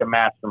 it'd be like the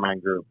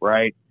mastermind group,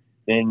 right?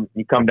 Then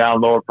you come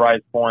down lower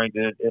price point,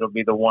 it'll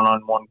be the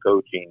one-on-one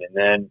coaching. And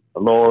then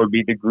the lower would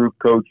be the group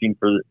coaching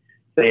for,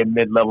 say, a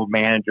mid-level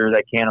manager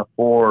that can't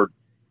afford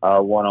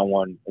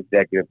one-on-one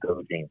executive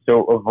coaching.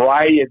 So a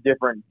variety of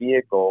different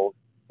vehicles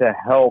to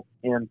help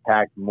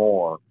impact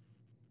more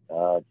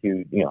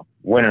to,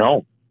 win at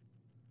home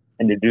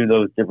and to do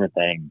those different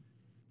things.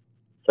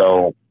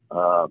 So,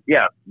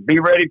 be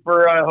ready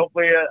for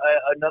hopefully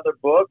another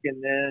book,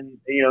 and then,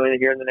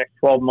 here in the next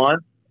 12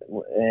 months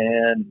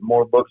and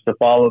more books to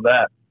follow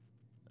that.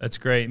 That's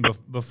great.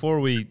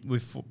 Before we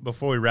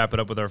wrap it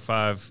up with our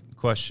 5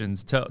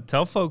 questions,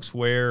 tell folks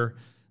where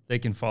they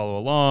can follow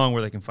along,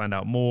 where they can find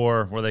out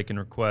more, where they can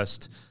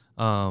request.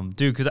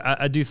 Because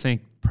I do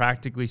think,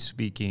 practically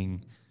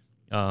speaking,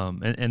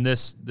 and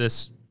this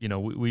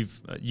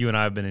we've you and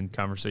I have been in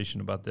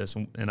conversation about this,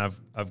 and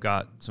I've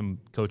got some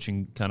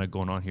coaching kind of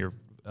going on here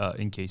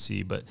in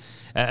KC. But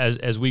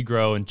as we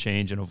grow and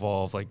change and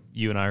evolve, like,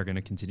 you and I are going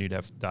to continue to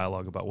have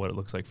dialogue about what it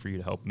looks like for you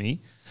to help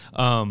me.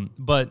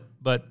 But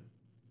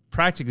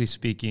practically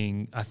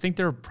speaking, I think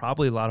there are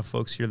probably a lot of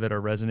folks here that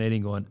are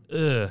resonating, going,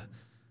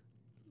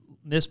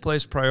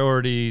 misplaced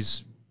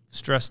priorities,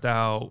 stressed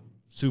out,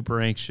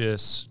 super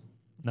anxious,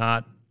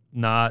 not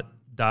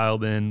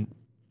dialed in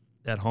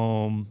at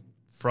home,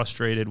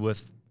 frustrated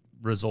with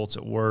results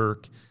at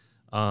work.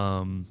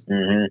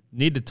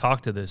 Need to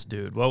talk to this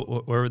dude.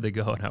 Where would they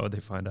go, and how would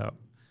they find out?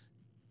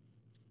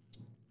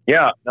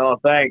 Yeah, no,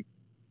 thanks.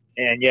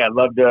 And I'd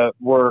love to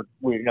work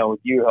with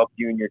you, help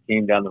you and your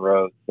team down the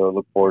road. So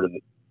look forward to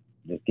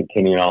just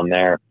continuing on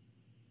there.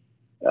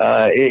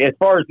 As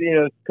far as,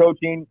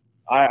 coaching,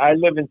 I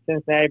live in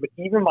Cincinnati, but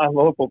even my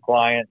local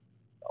clients,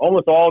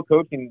 almost all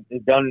coaching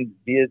is done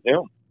via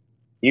Zoom,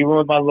 even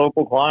with my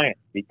local clients,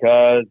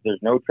 because there's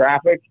no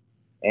traffic.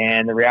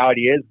 And the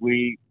reality is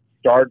we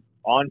start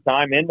on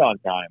time, end on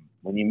time.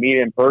 When you meet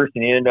in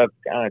person, you end up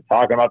kind of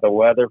talking about the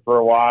weather for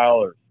a while,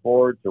 or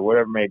sports, or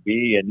whatever it may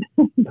be. And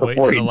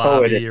before you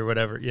know it, or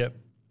whatever. Yep.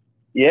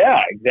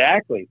 Yeah,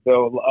 exactly.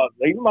 So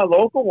even my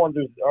local ones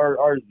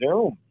are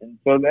Zoom. And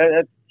so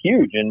that's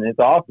huge, and it's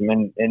awesome.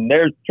 And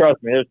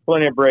trust me, there's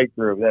plenty of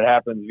breakthrough that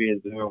happens via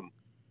Zoom,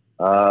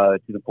 to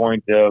the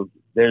point of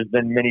there's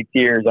been many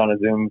tears on a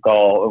Zoom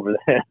call over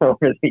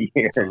the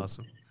years. That's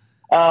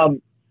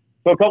awesome.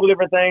 So a couple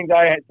different things.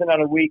 I send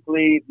out a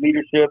weekly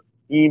leadership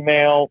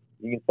email.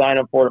 You can sign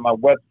up for it on my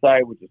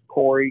website, which is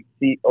Cory,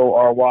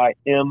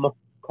 C-O-R-Y-M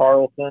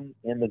Carlson.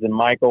 M as in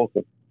Michael,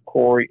 so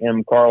Cory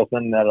M.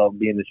 Carlson. That'll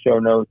be in the show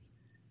notes.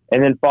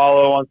 And then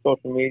follow on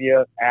social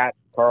media at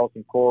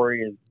Carlson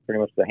Cory is pretty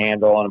much the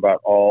handle on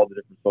about all the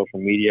different social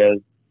medias.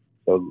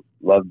 So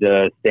love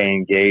to stay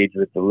engaged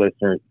with the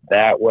listeners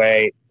that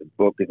way. The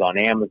book is on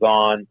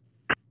Amazon,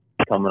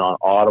 coming on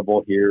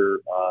Audible here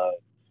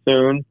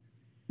soon.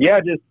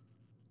 I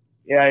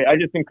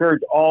just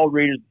encourage all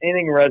readers,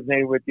 anything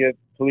resonating with you,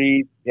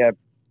 please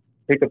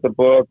pick up the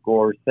book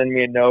or send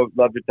me a note.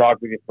 Love to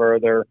talk with you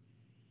further.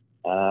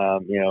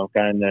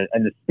 Kind of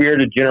in the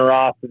spirit of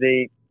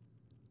generosity,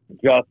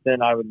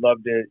 Justin, I would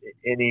love to,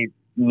 any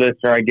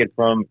listener I get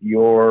from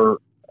your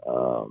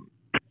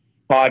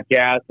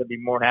podcast, I'd be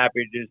more than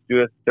happy to just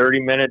do a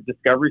 30-minute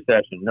discovery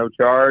session, no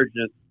charge,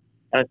 just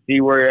kind of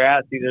see where you're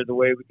at, see if there's a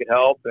way we could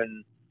help.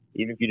 And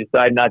even if you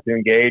decide not to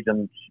engage,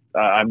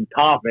 I'm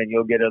confident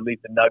you'll get at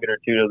least a nugget or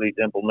two to at least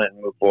implement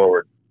and move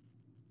forward.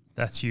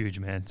 That's huge,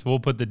 man. So we'll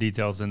put the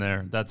details in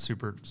there. That's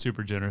super,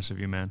 super generous of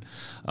you, man.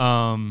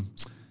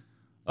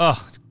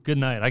 Good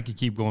night. I could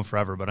keep going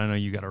forever, but I know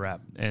you got to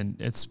wrap. And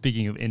it's,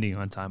 speaking of ending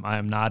on time, I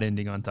am not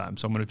ending on time,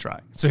 so I'm going to try.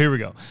 So here we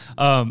go.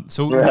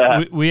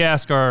 We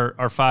ask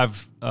our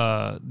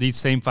 5 these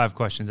same 5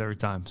 questions every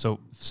time. So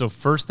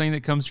first thing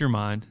that comes to your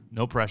mind,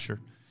 no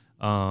pressure.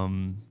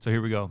 So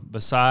here we go.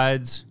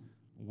 Besides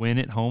Win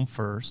at Home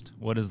First,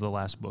 what is the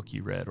last book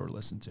you read or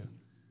listened to?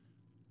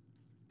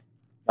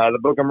 The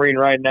book I'm reading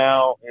right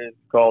now is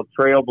called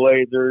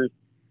Trailblazers,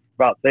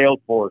 about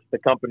Salesforce, the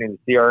company,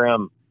 the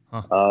CRM.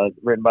 It's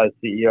written by the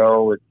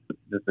CEO. It's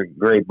just a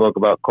great book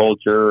about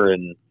culture,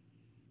 and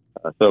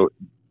so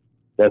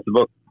that's the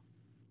book.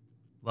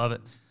 Love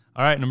it.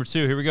 All right, number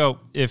 2, here we go.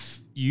 If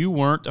you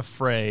weren't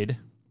afraid,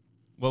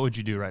 what would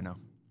you do right now?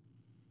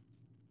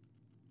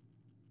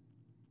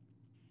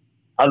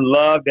 I'd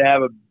love to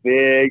have a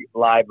big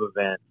live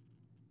event,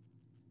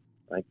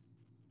 like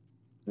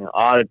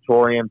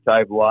auditorium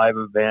type live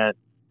event,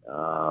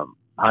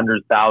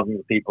 hundreds, thousands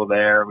of people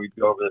there. We'd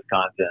go over this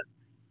content.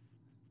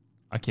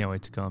 I can't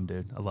wait to come,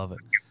 dude. I love it.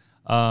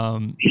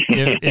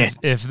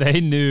 If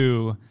they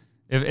knew,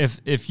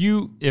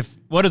 if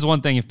what is one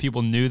thing if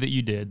people knew that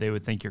you did, they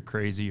would think you're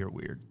crazy or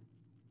weird?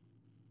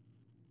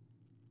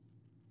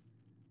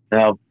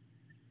 Now,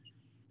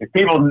 if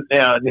people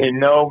they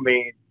know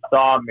me,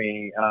 saw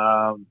me,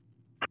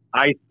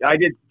 I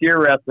did steer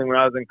wrestling when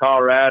I was in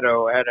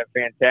Colorado. I had a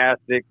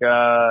fantastic,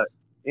 I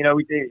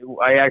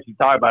actually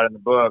talk about it in the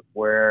book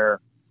where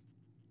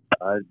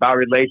it's about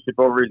relationship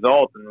over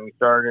results, and we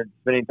started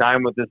spending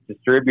time with this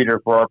distributor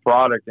for our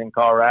product in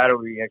Colorado.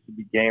 We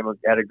actually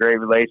had a great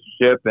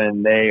relationship,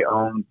 and they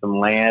owned some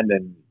land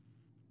and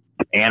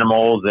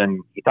animals,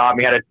 and he taught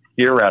me how to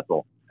steer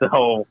wrestle.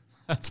 So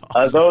that's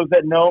awesome. Those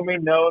that know me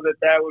know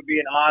that would be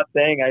an odd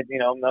thing. I'm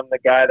the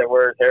guy that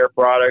wears hair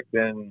product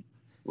and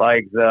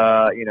likes,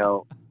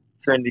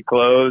 trendy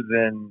clothes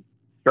and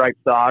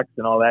striped socks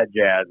and all that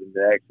jazz. And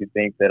to actually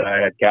think that I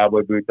had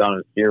cowboy boots on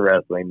and steer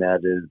wrestling, that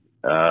is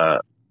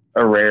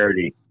a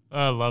rarity.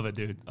 I love it,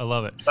 dude. I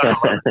love it.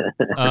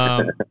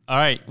 All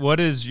right. What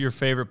is your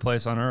favorite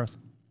place on earth?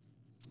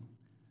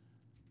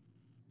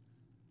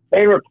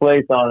 Favorite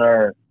place on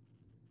earth?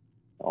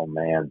 Oh,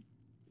 man.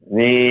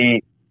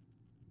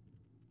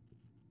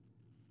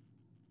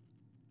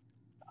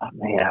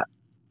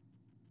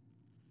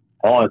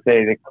 I want to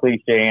say the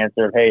cliche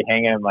answer of, hey,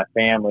 hang out with my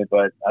family,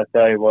 but I'll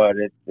tell you what,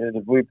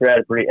 we've had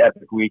a pretty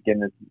epic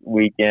weekend this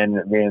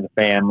weekend, being with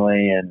the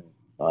family, and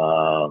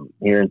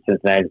here in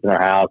Cincinnati, in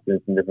our house,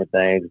 doing some different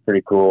things. It's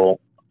pretty cool.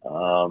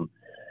 I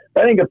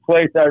think a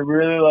place I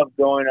really love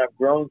going, I've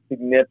grown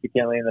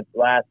significantly in the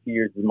last few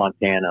years, is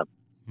Montana.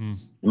 I'm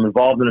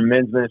involved in a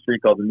men's ministry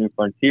called The New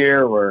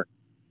Frontier, where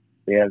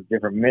they have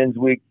different men's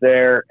weeks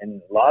there,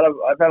 and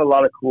I've had a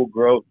lot of cool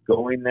growth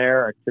going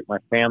there. I took my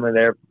family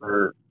there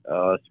for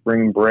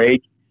spring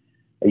break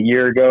a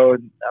year ago.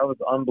 That was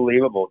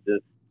unbelievable.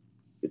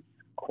 It's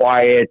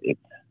quiet, it's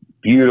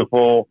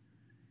beautiful.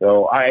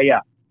 So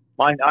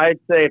I'd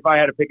say if I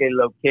had to pick a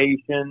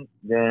location,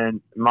 then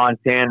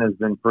Montana has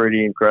been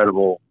pretty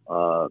incredible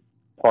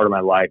part of my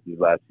life these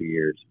last few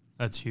years.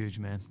 That's huge,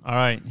 man. All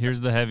right,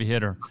 here's the heavy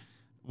hitter.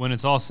 When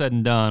it's all said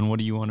and done, what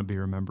do you want to be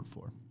remembered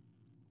for?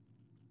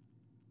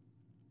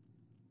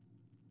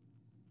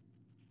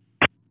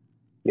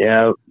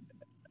 Yeah,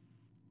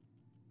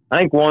 I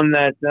think one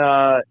that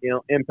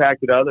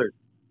impacted others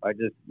by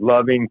just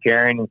loving,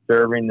 caring, and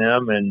serving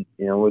them, and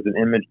was an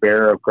image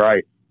bearer of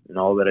Christ in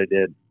all that I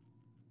did.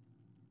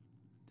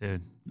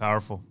 Dude,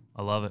 powerful.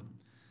 I love it.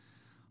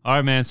 All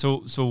right, man.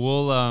 So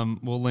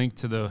we'll link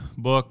to the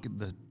book,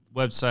 the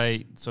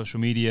website, social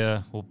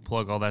media. We'll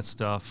plug all that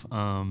stuff.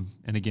 And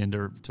again,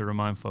 to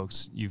remind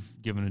folks, you've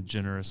given a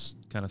generous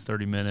kind of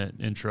 30-minute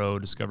intro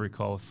discovery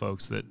call with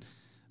folks that,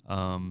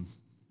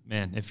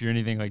 man, if you're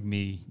anything like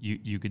me,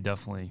 you could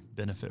definitely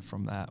benefit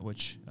from that,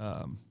 which,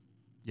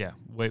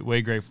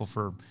 way grateful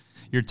for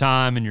your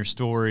time and your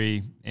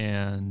story,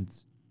 and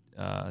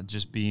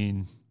just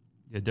being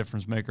a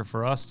difference maker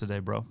for us today,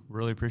 bro.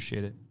 Really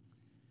appreciate it.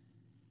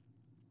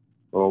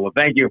 Well,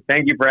 thank you.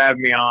 Thank you for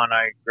having me on.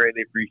 I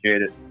greatly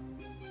appreciate it.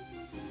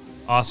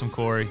 Awesome,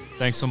 Corey.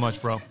 Thanks so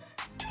much, bro.